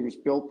Panthers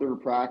built their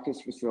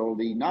practice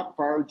facility not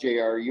far,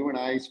 JR. You and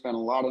I spent a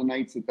lot of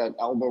nights at that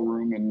elbow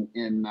room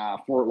in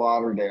Fort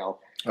Lauderdale.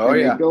 Oh,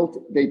 yeah.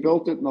 They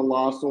built it in the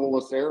Los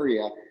Olas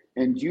area.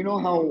 And do you know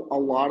how a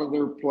lot of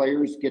their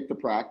players get to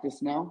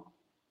practice now?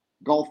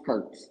 Golf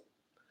carts.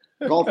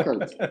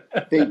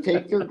 They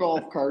take their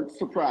golf carts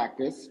to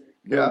practice.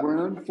 They're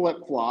wearing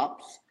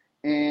flip-flops.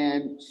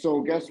 And so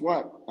guess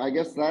what? I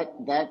guess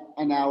that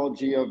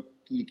analogy of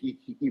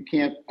you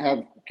can't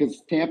have,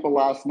 because Tampa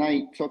last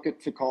night took it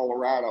to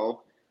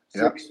Colorado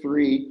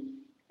 6-3.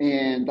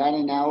 And that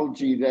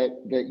analogy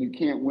that you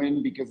can't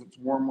win because it's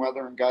warm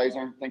weather and guys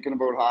aren't thinking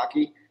about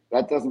hockey,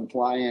 that doesn't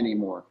fly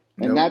anymore.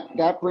 And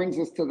that brings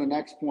us to the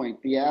next point.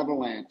 The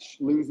Avalanche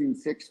losing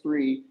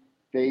 6-3.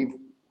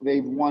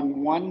 They've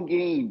won one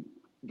game.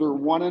 They're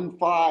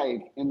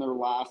 1-5 in their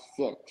last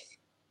 6.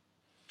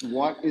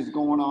 What is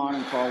going on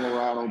in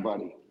Colorado,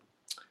 buddy?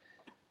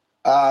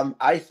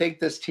 I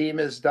think this team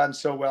has done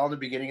so well in the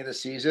beginning of the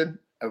season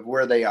of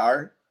where they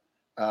are.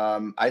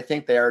 I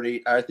think they're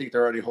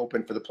already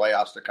hoping for the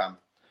playoffs to come.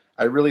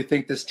 I really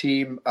think this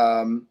team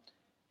was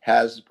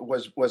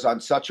on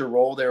such a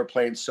roll. They were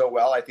playing so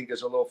well. I think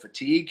there's a little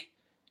fatigue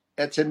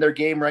that's in their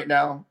game right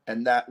now,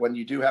 and that when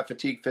you do have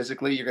fatigue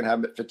physically, you're going to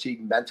have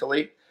fatigue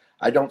mentally.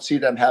 I don't see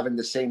them having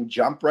the same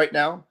jump right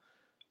now.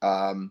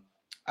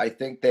 I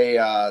think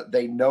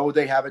they know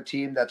they have a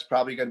team that's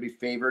probably going to be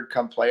favored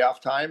come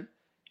playoff time,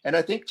 And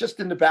I think just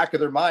in the back of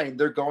their mind,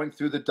 they're going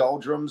through the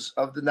doldrums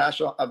of the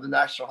National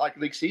Hockey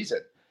League season.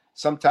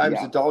 Sometimes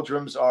the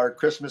doldrums are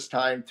Christmas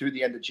time through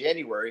the end of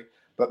January,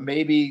 but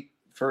maybe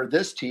for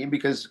this team,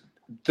 because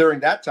during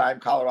that time,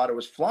 Colorado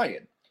was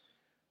flying.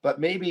 But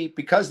maybe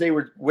because they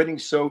were winning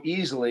so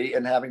easily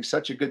and having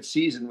such a good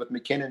season with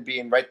McKinnon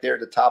being right there at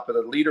the top of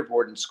the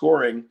leaderboard and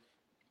scoring,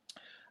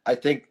 I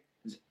think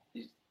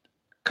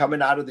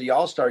coming out of the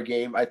All-Star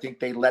game, I think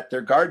they let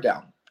their guard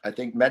down. I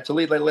think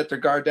mentally they let their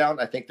guard down.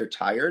 I think they're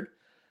tired.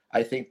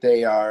 I think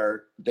they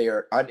are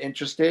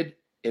uninterested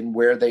in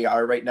where they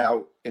are right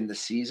now in the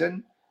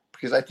season,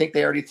 because I think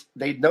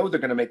they know they're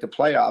going to make the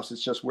playoffs.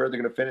 It's just where they're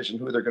going to finish and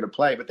who they're going to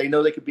play, but they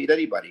know they could beat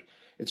anybody.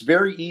 It's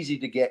very easy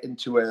to get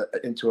into a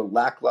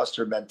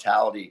lackluster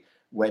mentality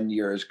when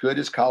you're as good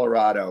as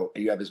Colorado,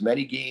 and you have as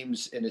many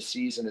games in a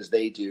season as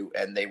they do,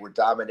 and they were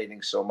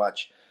dominating so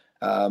much.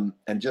 And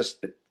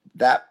just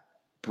that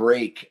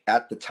break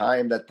at the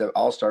time that the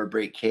All-Star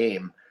break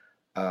came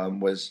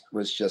was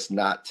just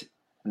not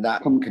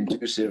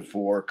conducive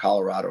for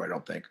Colorado, I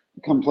don't think.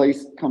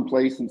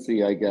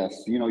 Complacency, I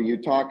guess. We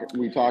talk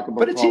about,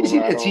 but it's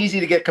Colorado. It's easy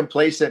to get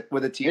complacent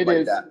with a team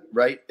like that,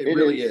 right? It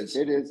really is.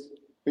 It is.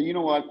 But you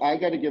know what? I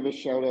got to give a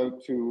shout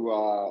out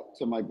to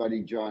my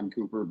buddy John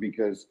Cooper,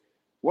 because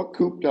what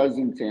Coop does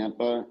in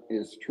Tampa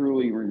is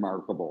truly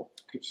remarkable.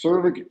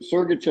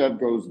 Sergachev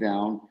goes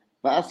down.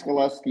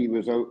 Vasilevsky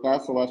was out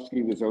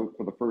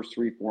for the first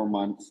 3-4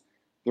 months.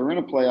 They're in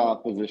a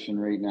playoff position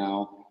right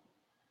now.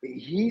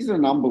 He's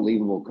an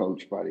unbelievable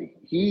coach, buddy.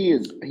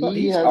 He's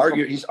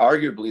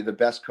arguably the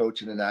best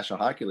coach in the National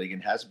Hockey League,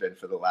 and has been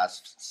for the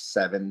last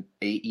 7-8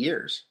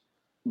 years.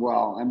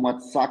 Well, and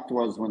what sucked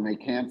was when they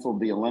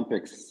canceled the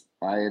Olympics,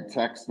 I had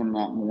texted him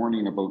that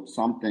morning about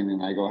something,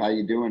 and I go, "How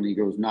you doing?" He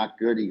goes, "Not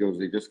good." He goes,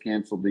 "They just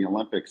canceled the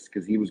Olympics,"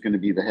 because he was going to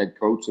be the head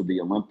coach of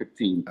the Olympic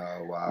team.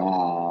 Oh,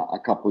 wow. A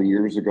couple of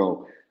years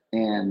ago.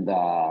 And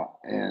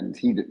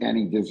he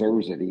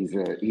deserves it. He's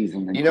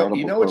an incredible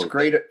coach. What's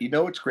great.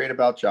 What's great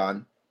about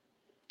John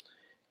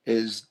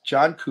is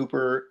John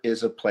Cooper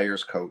is a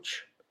player's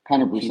coach.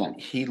 100%.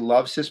 He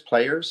loves his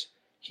players.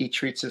 He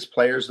treats his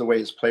players the way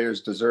his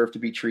players deserve to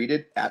be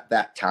treated at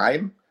that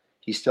time.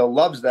 He still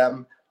loves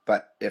them,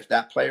 but if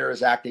that player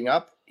is acting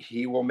up,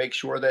 he will make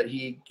sure that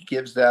he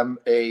gives them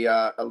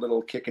a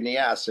little kick in the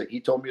ass. He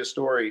told me a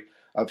story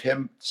of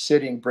him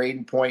sitting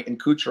Braden Point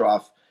and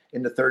Kucherov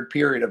in the third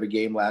period of a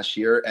game last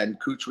year, and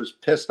Cooch was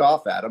pissed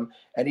off at him,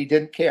 and he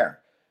didn't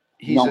care.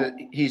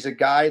 He's a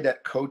guy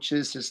that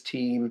coaches his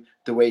team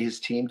the way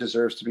his team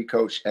deserves to be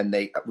coached, and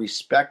they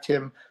respect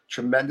him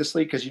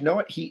tremendously, because you know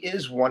what? He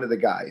is one of the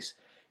guys.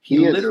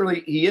 He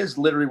is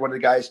literally one of the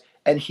guys,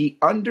 and he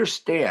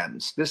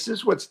understands. This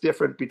is what's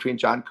different between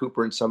John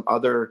Cooper and some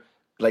other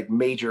like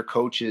major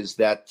coaches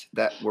that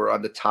were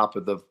on the top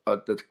of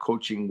the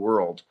coaching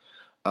world.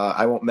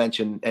 I won't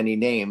mention any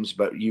names,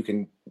 but you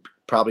can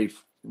probably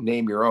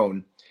name your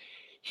own.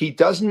 He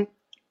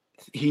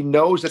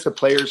knows that the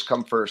players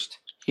come first.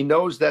 He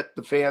knows that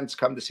the fans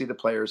come to see the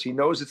players. He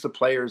knows it's the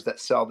players that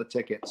sell the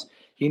tickets.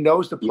 He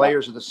knows the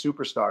players are the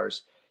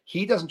superstars.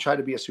 He doesn't try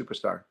to be a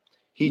superstar.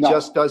 He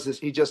just does this.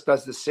 He just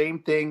does the same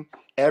thing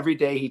every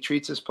day. He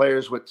treats his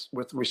players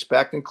with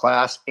respect and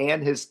class,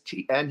 and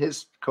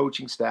his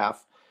coaching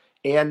staff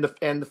and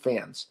the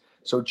fans.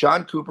 So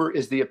John Cooper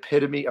is the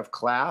epitome of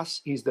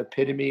class. He's the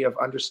epitome of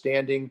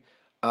understanding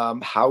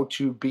how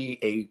to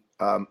be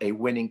a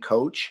winning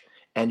coach,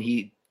 and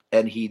he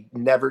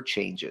never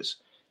changes.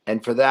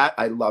 And for that,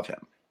 I love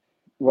him.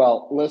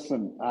 Well,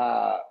 listen,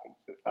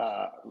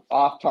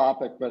 off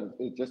topic, but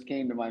it just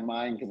came to my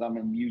mind because I'm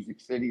in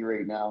Music City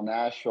right now,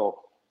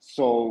 Nashville.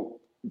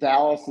 So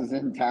Dallas is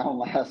in town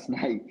last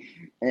night,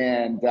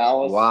 and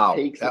Dallas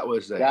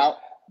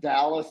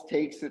Dallas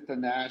takes it to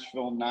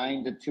Nashville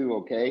 9-2.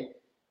 Okay.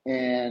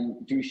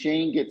 And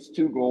Duchesne gets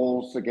 2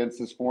 goals against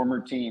his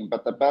former team.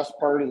 But the best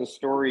part of the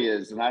story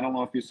is, and I don't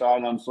know if you saw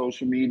it on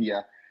social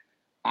media,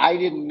 I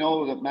didn't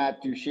know that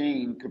Matt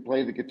Duchesne could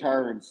play the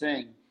guitar and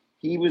sing.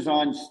 He was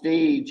on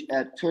stage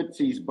at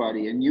Tootsie's,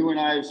 buddy. And you and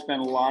I have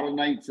spent a lot of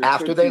nights at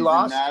after Tootsie's they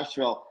lost? in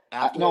Nashville.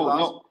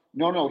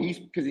 No. He's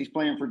because he's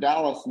playing for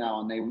Dallas now,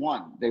 and they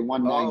won. They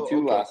won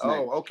 9-2 last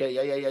night. Oh, okay.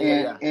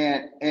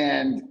 Yeah.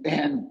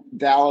 And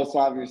Dallas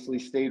obviously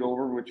stayed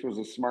over, which was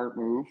a smart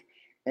move.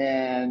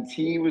 And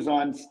he was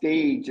on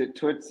stage at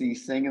Tootsie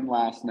singing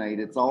last night.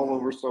 It's all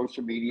over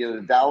social media.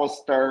 The Dallas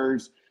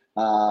Stars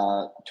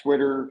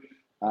Twitter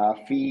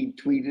feed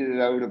tweeted it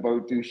out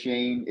about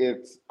Duchesne.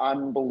 It's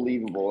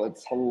unbelievable.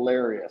 It's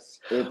hilarious.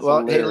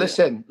 Hilarious.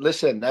 Hey,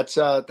 listen. That's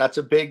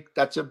a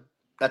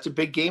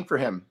big game for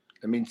him.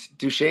 I mean,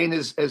 Duchesne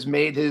has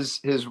made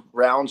his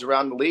rounds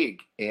around the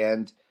league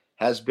and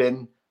has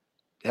been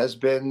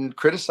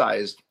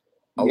criticized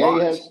a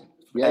lot.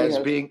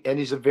 And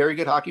he's a very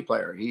good hockey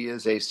player. He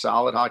is a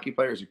solid hockey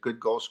player. He's a good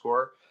goal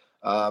scorer.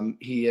 I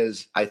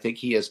think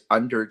he has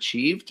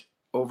underachieved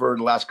over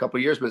the last couple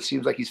of years, but it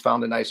seems like he's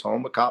found a nice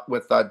home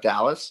with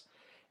Dallas.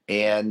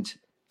 And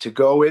to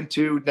go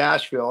into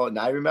Nashville, and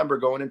I remember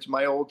going into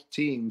my old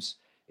teams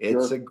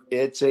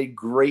It's a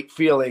great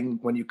feeling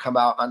when you come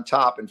out on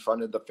top in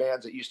front of the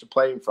fans that used to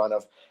play in front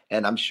of.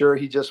 And I'm sure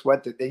he just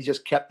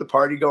kept the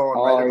party going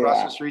right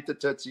across the street to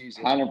Tootsie's.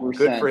 100%.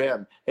 Good for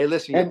him. Hey,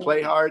 listen, you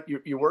play hard,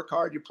 you work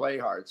hard, you play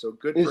hard. So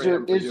good for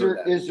him.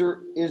 Is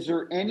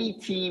there any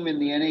team in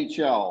the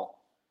NHL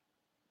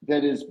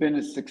that has been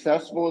as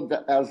successful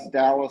as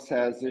Dallas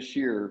has this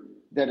year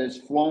that has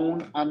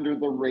flown under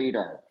the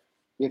radar?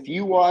 If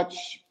you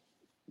watch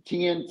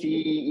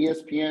TNT,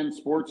 ESPN,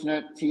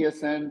 Sportsnet,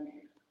 TSN,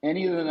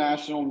 any of the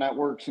national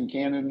networks in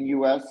Canada and the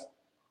US,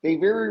 they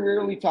very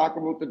rarely talk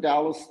about the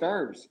Dallas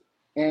Stars.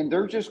 And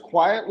they're just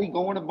quietly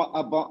going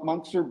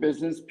amongst their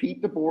business.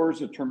 Pete DeBoer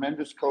is a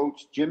tremendous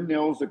coach. Jim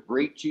Nill's a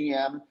great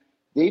GM.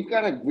 They've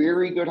got a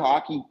very good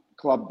hockey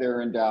club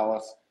there in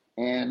Dallas.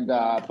 And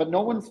but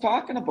no one's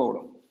talking about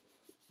them.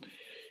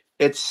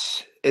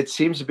 It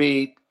seems to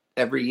be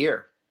every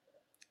year.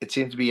 It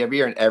seems to be every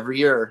year, and every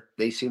year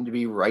they seem to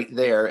be right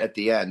there at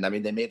the end. I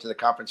mean, they made it to the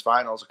conference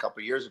finals a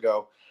couple of years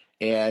ago,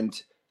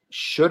 and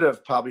should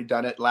have probably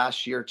done it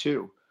last year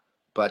too.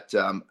 But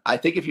I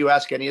think if you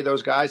ask any of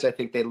those guys, I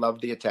think they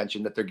love the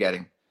attention that they're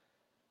getting.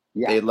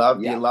 Yeah, they love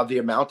the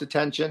amount of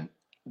attention.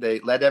 They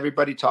let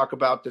everybody talk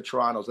about the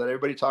Torontos, let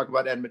everybody talk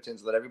about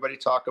Edmontons, let everybody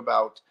talk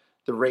about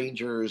the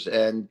Rangers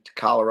and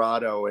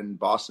Colorado and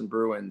Boston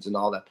Bruins and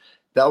all that.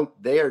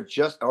 They are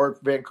just, or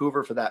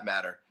Vancouver for that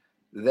matter,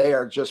 they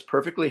are just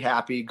perfectly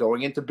happy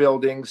going into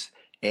buildings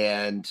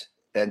and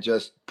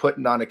just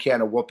putting on a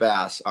can of whoop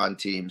ass on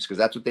teams, because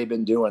that's what they've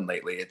been doing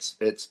lately.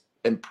 It's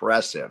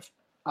impressive.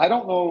 I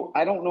don't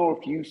know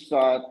if you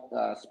saw,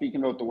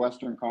 speaking about the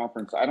Western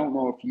Conference, I don't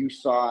know if you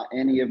saw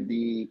any of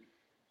the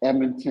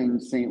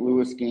Edmonton-St.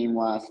 Louis game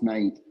last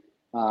night.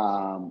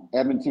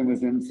 Edmonton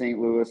was in St.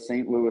 Louis.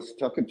 St. Louis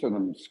took it to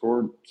them,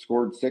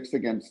 scored 6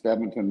 against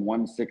Edmonton,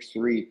 won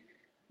 6-3.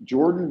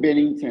 Jordan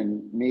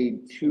Binnington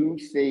made 2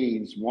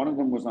 saves. One of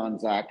them was on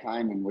Zach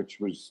Hyman, which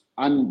was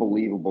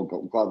unbelievable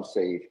glove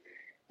save.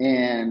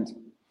 And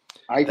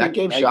that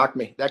game shocked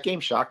me. That game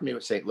shocked me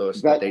with St.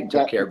 Louis that they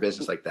took care of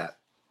business like that.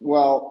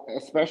 Well,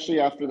 especially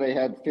after they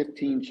had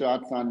 15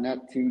 shots on net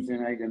Tuesday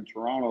night in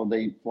Toronto.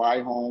 They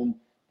fly home.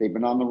 They've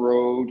been on the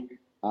road.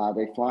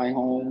 They fly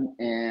home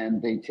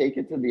and they take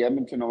it to the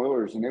Edmonton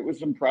Oilers. And it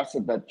was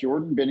impressive that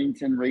Jordan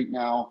Binnington right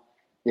now,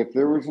 if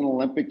this was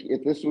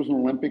an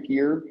Olympic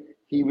year,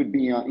 he would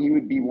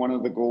be one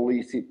of the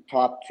goalies,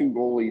 top 2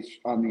 goalies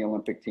on the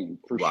Olympic team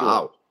for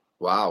sure.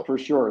 Wow. For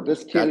sure.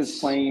 This kid is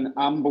playing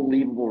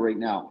unbelievable right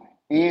now.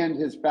 And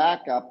his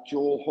backup,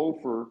 Joel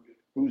Hofer,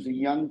 who's a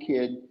young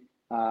kid,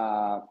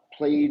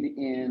 played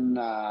in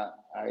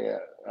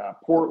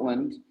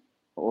Portland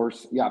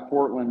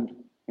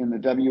in the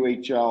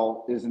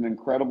WHL, is an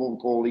incredible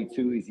goalie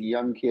too. He's a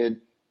young kid.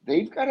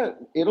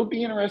 It'll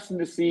be interesting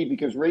to see,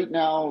 because right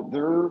now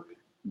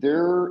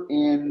they're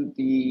in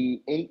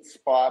the 8th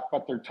spot,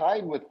 but they're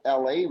tied with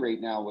LA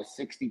right now with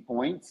 60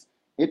 points.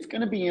 It's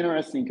going to be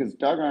interesting because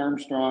Doug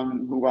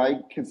Armstrong, who I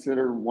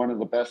consider one of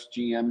the best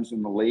GMs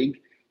in the league,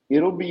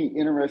 it'll be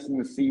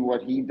interesting to see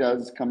what he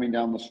does coming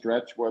down the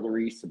stretch, whether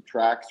he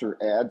subtracts or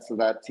adds to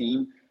that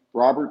team.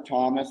 Robert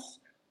Thomas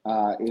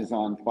is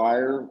on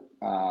fire.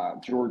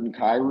 Jordan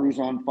Kyrie's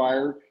on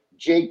fire.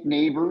 Jake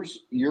Neighbors,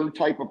 your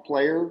type of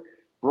player,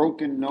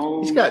 broken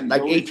nose. He's got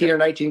 18 or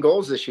 19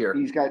 goals this year.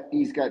 He's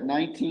got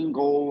 19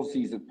 goals.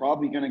 He's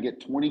probably going to get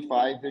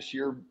 25 this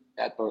year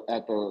at the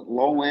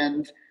low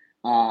end.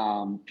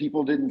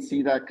 People didn't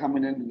see that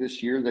coming into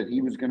this year, that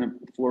he was going to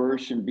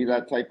flourish and be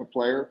that type of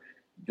player.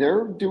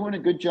 They're doing a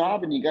good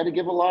job, and you got to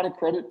give a lot of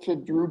credit to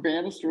Drew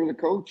Bannister, the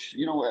coach.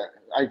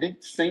 I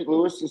think St.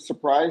 Louis has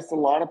surprised a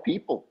lot of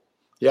people.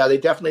 Yeah, they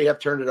definitely have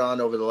turned it on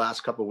over the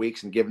last couple of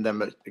weeks and given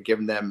them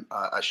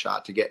a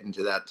shot to get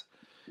into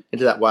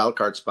that wild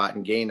card spot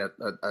and gain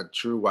a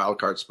true wild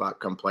card spot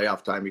come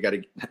playoff time. You got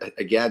to,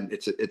 again,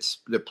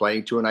 they're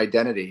playing to an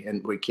identity,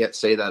 and we can't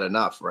say that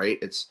enough, right?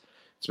 It's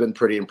been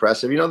pretty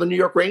impressive. The New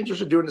York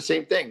Rangers are doing the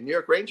same thing. New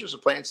York Rangers are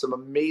playing some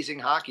amazing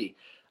hockey.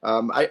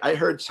 I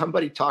heard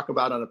somebody talk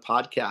about on a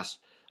podcast,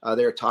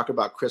 they were talking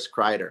about Chris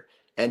Kreider,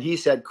 and he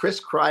said Chris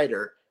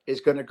Kreider is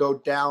going to go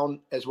down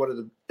as one of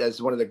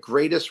the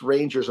greatest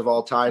Rangers of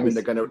all time, and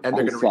they're going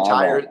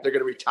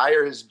to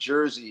retire his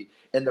jersey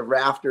in the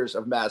rafters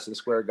of Madison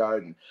Square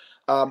Garden.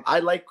 I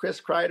like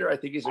Chris Kreider. I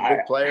think he's a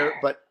good player,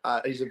 but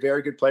he's a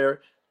very good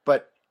player.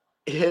 But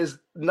his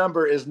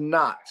number is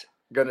not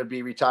going to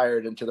be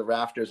retired into the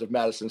rafters of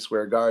Madison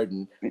Square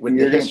Garden with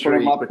the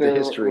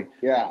history.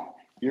 Yeah,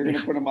 you're going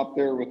to put him up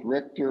there with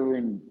Richter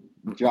and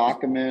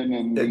Jockerman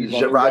and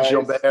Rod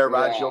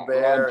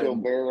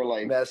Gilbert,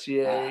 like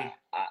Messier.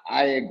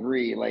 I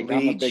agree. Like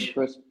Leach,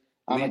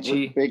 I'm a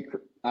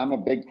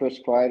big Chris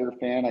Kreider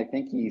fan. I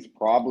think he's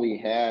probably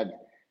had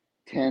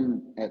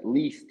at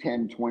least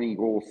 10, 20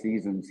 goal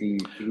seasons.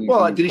 Did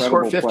he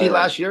score 50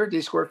 last year? Did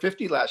he score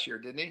 50 last year?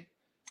 Didn't he?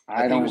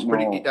 I don't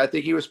know. I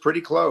think he was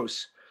pretty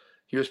close.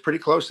 He was pretty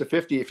close to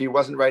 50. If he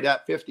wasn't right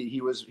at 50,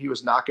 he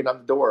was knocking on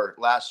the door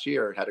last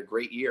year. Had a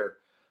great year.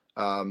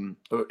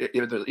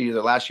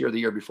 Either last year or the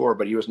year before,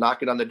 but he was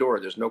knocking on the door.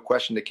 There's no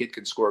question the kid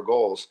can score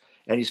goals.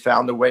 and he's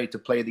found a way to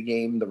play the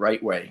game the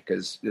right way.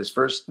 Because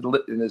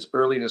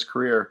early in his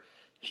career,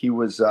 he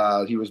was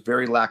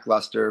very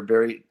lackluster,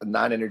 very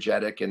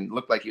non-energetic, and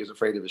looked like he was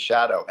afraid of his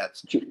shadow.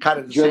 That's kind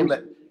of the same.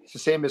 It's the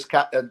same as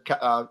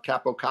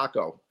Capo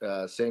Caco.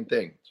 Same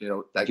thing.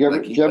 Did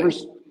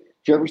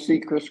you ever see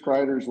Chris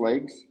Kreider's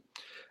legs?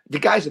 The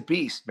guy's a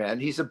beast, man.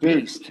 He's a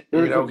beast.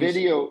 There's a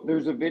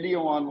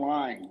video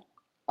online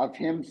of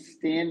him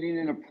standing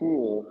in a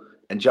pool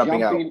and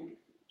jumping out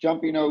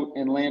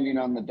and landing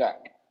on the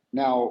deck.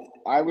 Now,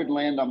 I would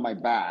land on my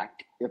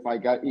back if I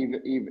got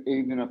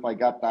even if I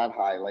got that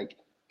high. Like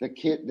the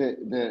kid,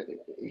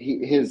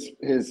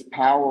 his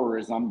power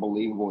is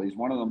unbelievable. He's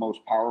one of the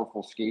most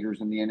powerful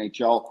skaters in the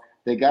NHL.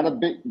 They got a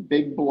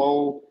big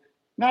blow,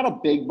 not a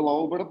big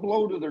blow, but a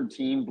blow to their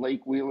team.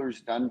 Blake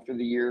Wheeler's done for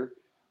the year.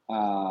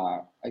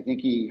 I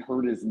think he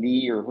hurt his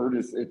knee or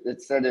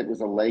it said it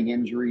was a leg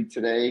injury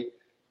today.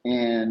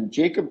 And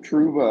Jacob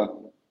Trouba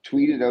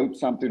tweeted out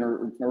something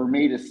or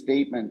made a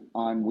statement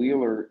on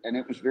Wheeler, and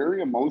it was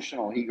very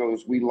emotional. He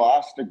goes, "We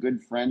lost a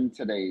good friend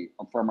today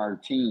from our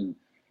team."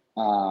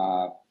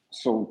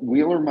 So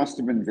Wheeler must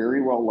have been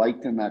very well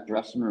liked in that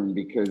dressing room,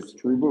 because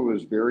Trouba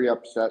was very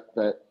upset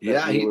that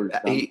Wheeler's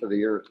done for the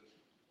year.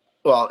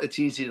 Well, it's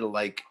easy to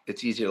like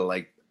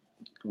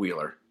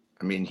Wheeler.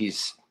 I mean,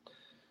 he's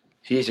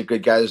a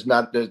good guy.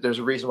 There's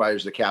a reason why he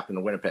was the captain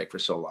of Winnipeg for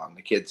so long.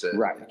 The kid's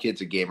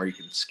a gamer. He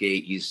can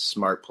skate. He's a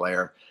smart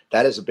player.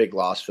 That is a big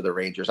loss for the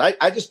Rangers.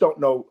 I just don't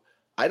know.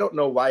 I don't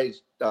know why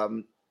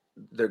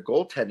their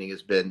goaltending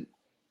has been,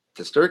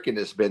 Shesterkin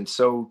has been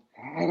so.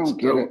 I don't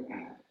get it.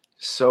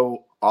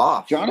 So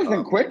off.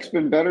 Jonathan Quick's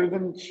been better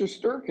than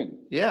Shesterkin.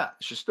 Yeah,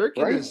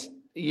 Shesterkin is.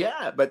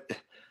 Yeah, but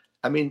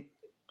I mean,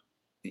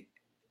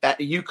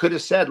 you could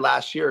have said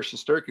last year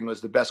Shesterkin was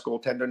the best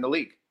goaltender in the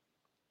league.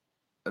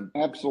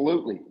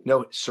 Absolutely.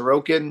 No,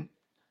 Sorokin,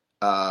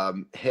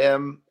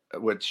 him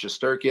with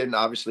Shesterkin,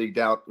 obviously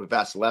down with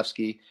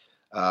Vasilevsky,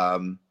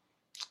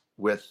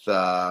 with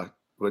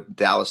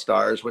Dallas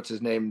Stars. What's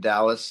his name?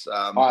 Dallas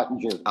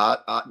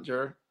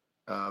Ottinger.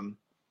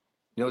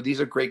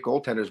 These are great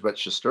goaltenders, but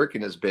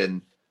Shesterkin has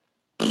been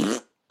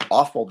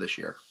awful this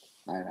year.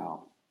 I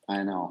know.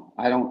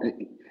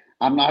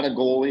 I'm not a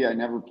goalie. I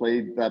never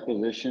played that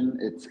position.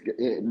 It's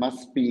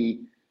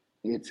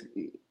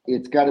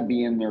got to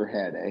be in their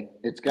head, eh?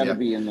 It's got to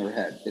be in their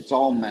head. It's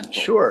all mental.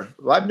 Sure.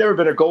 Well, I've never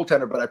been a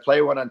goaltender, but I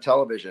play one on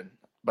television.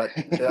 But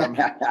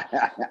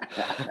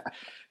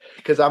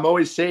because I'm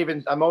always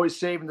saving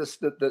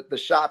the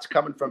shots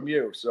coming from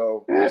you.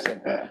 So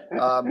listen,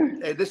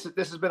 hey, this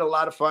has been a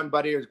lot of fun,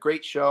 buddy. It was a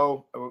great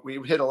show. We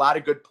hit a lot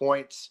of good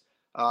points.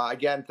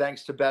 Again,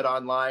 thanks to Bet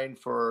Online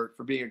for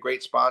being a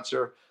great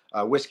sponsor.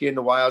 Whiskey in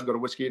the Wild. Go to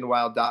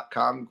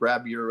whiskeyinthewild.com.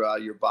 Grab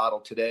your bottle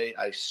today.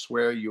 I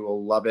swear you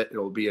will love it. It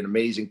will be an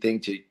amazing thing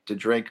to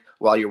drink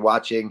while you're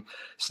watching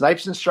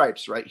Snipes and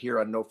Stripes right here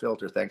on No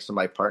Filter. Thanks to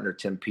my partner,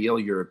 Tim Peel.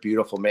 You're a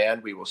beautiful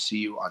man. We will see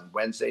you on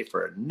Wednesday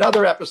for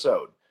another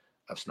episode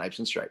of Snipes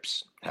and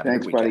Stripes.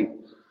 Thanks, buddy.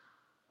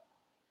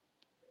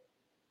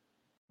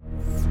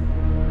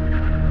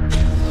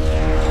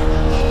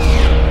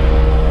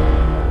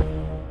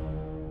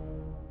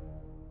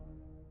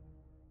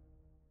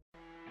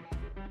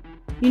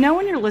 You know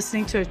when you're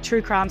listening to a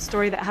true crime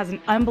story that has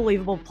an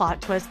unbelievable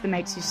plot twist that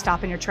makes you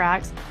stop in your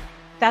tracks?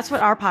 That's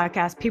what our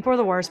podcast, People Are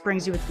the Worst,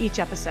 brings you with each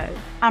episode.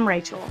 I'm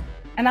Rachel.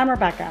 And I'm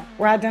Rebecca.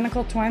 We're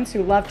identical twins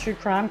who love true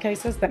crime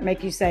cases that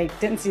make you say,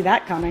 didn't see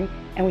that coming,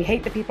 and we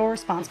hate the people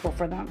responsible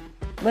for them.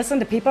 Listen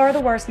to People Are the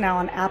Worst now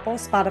on Apple,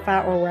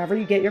 Spotify, or wherever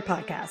you get your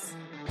podcasts.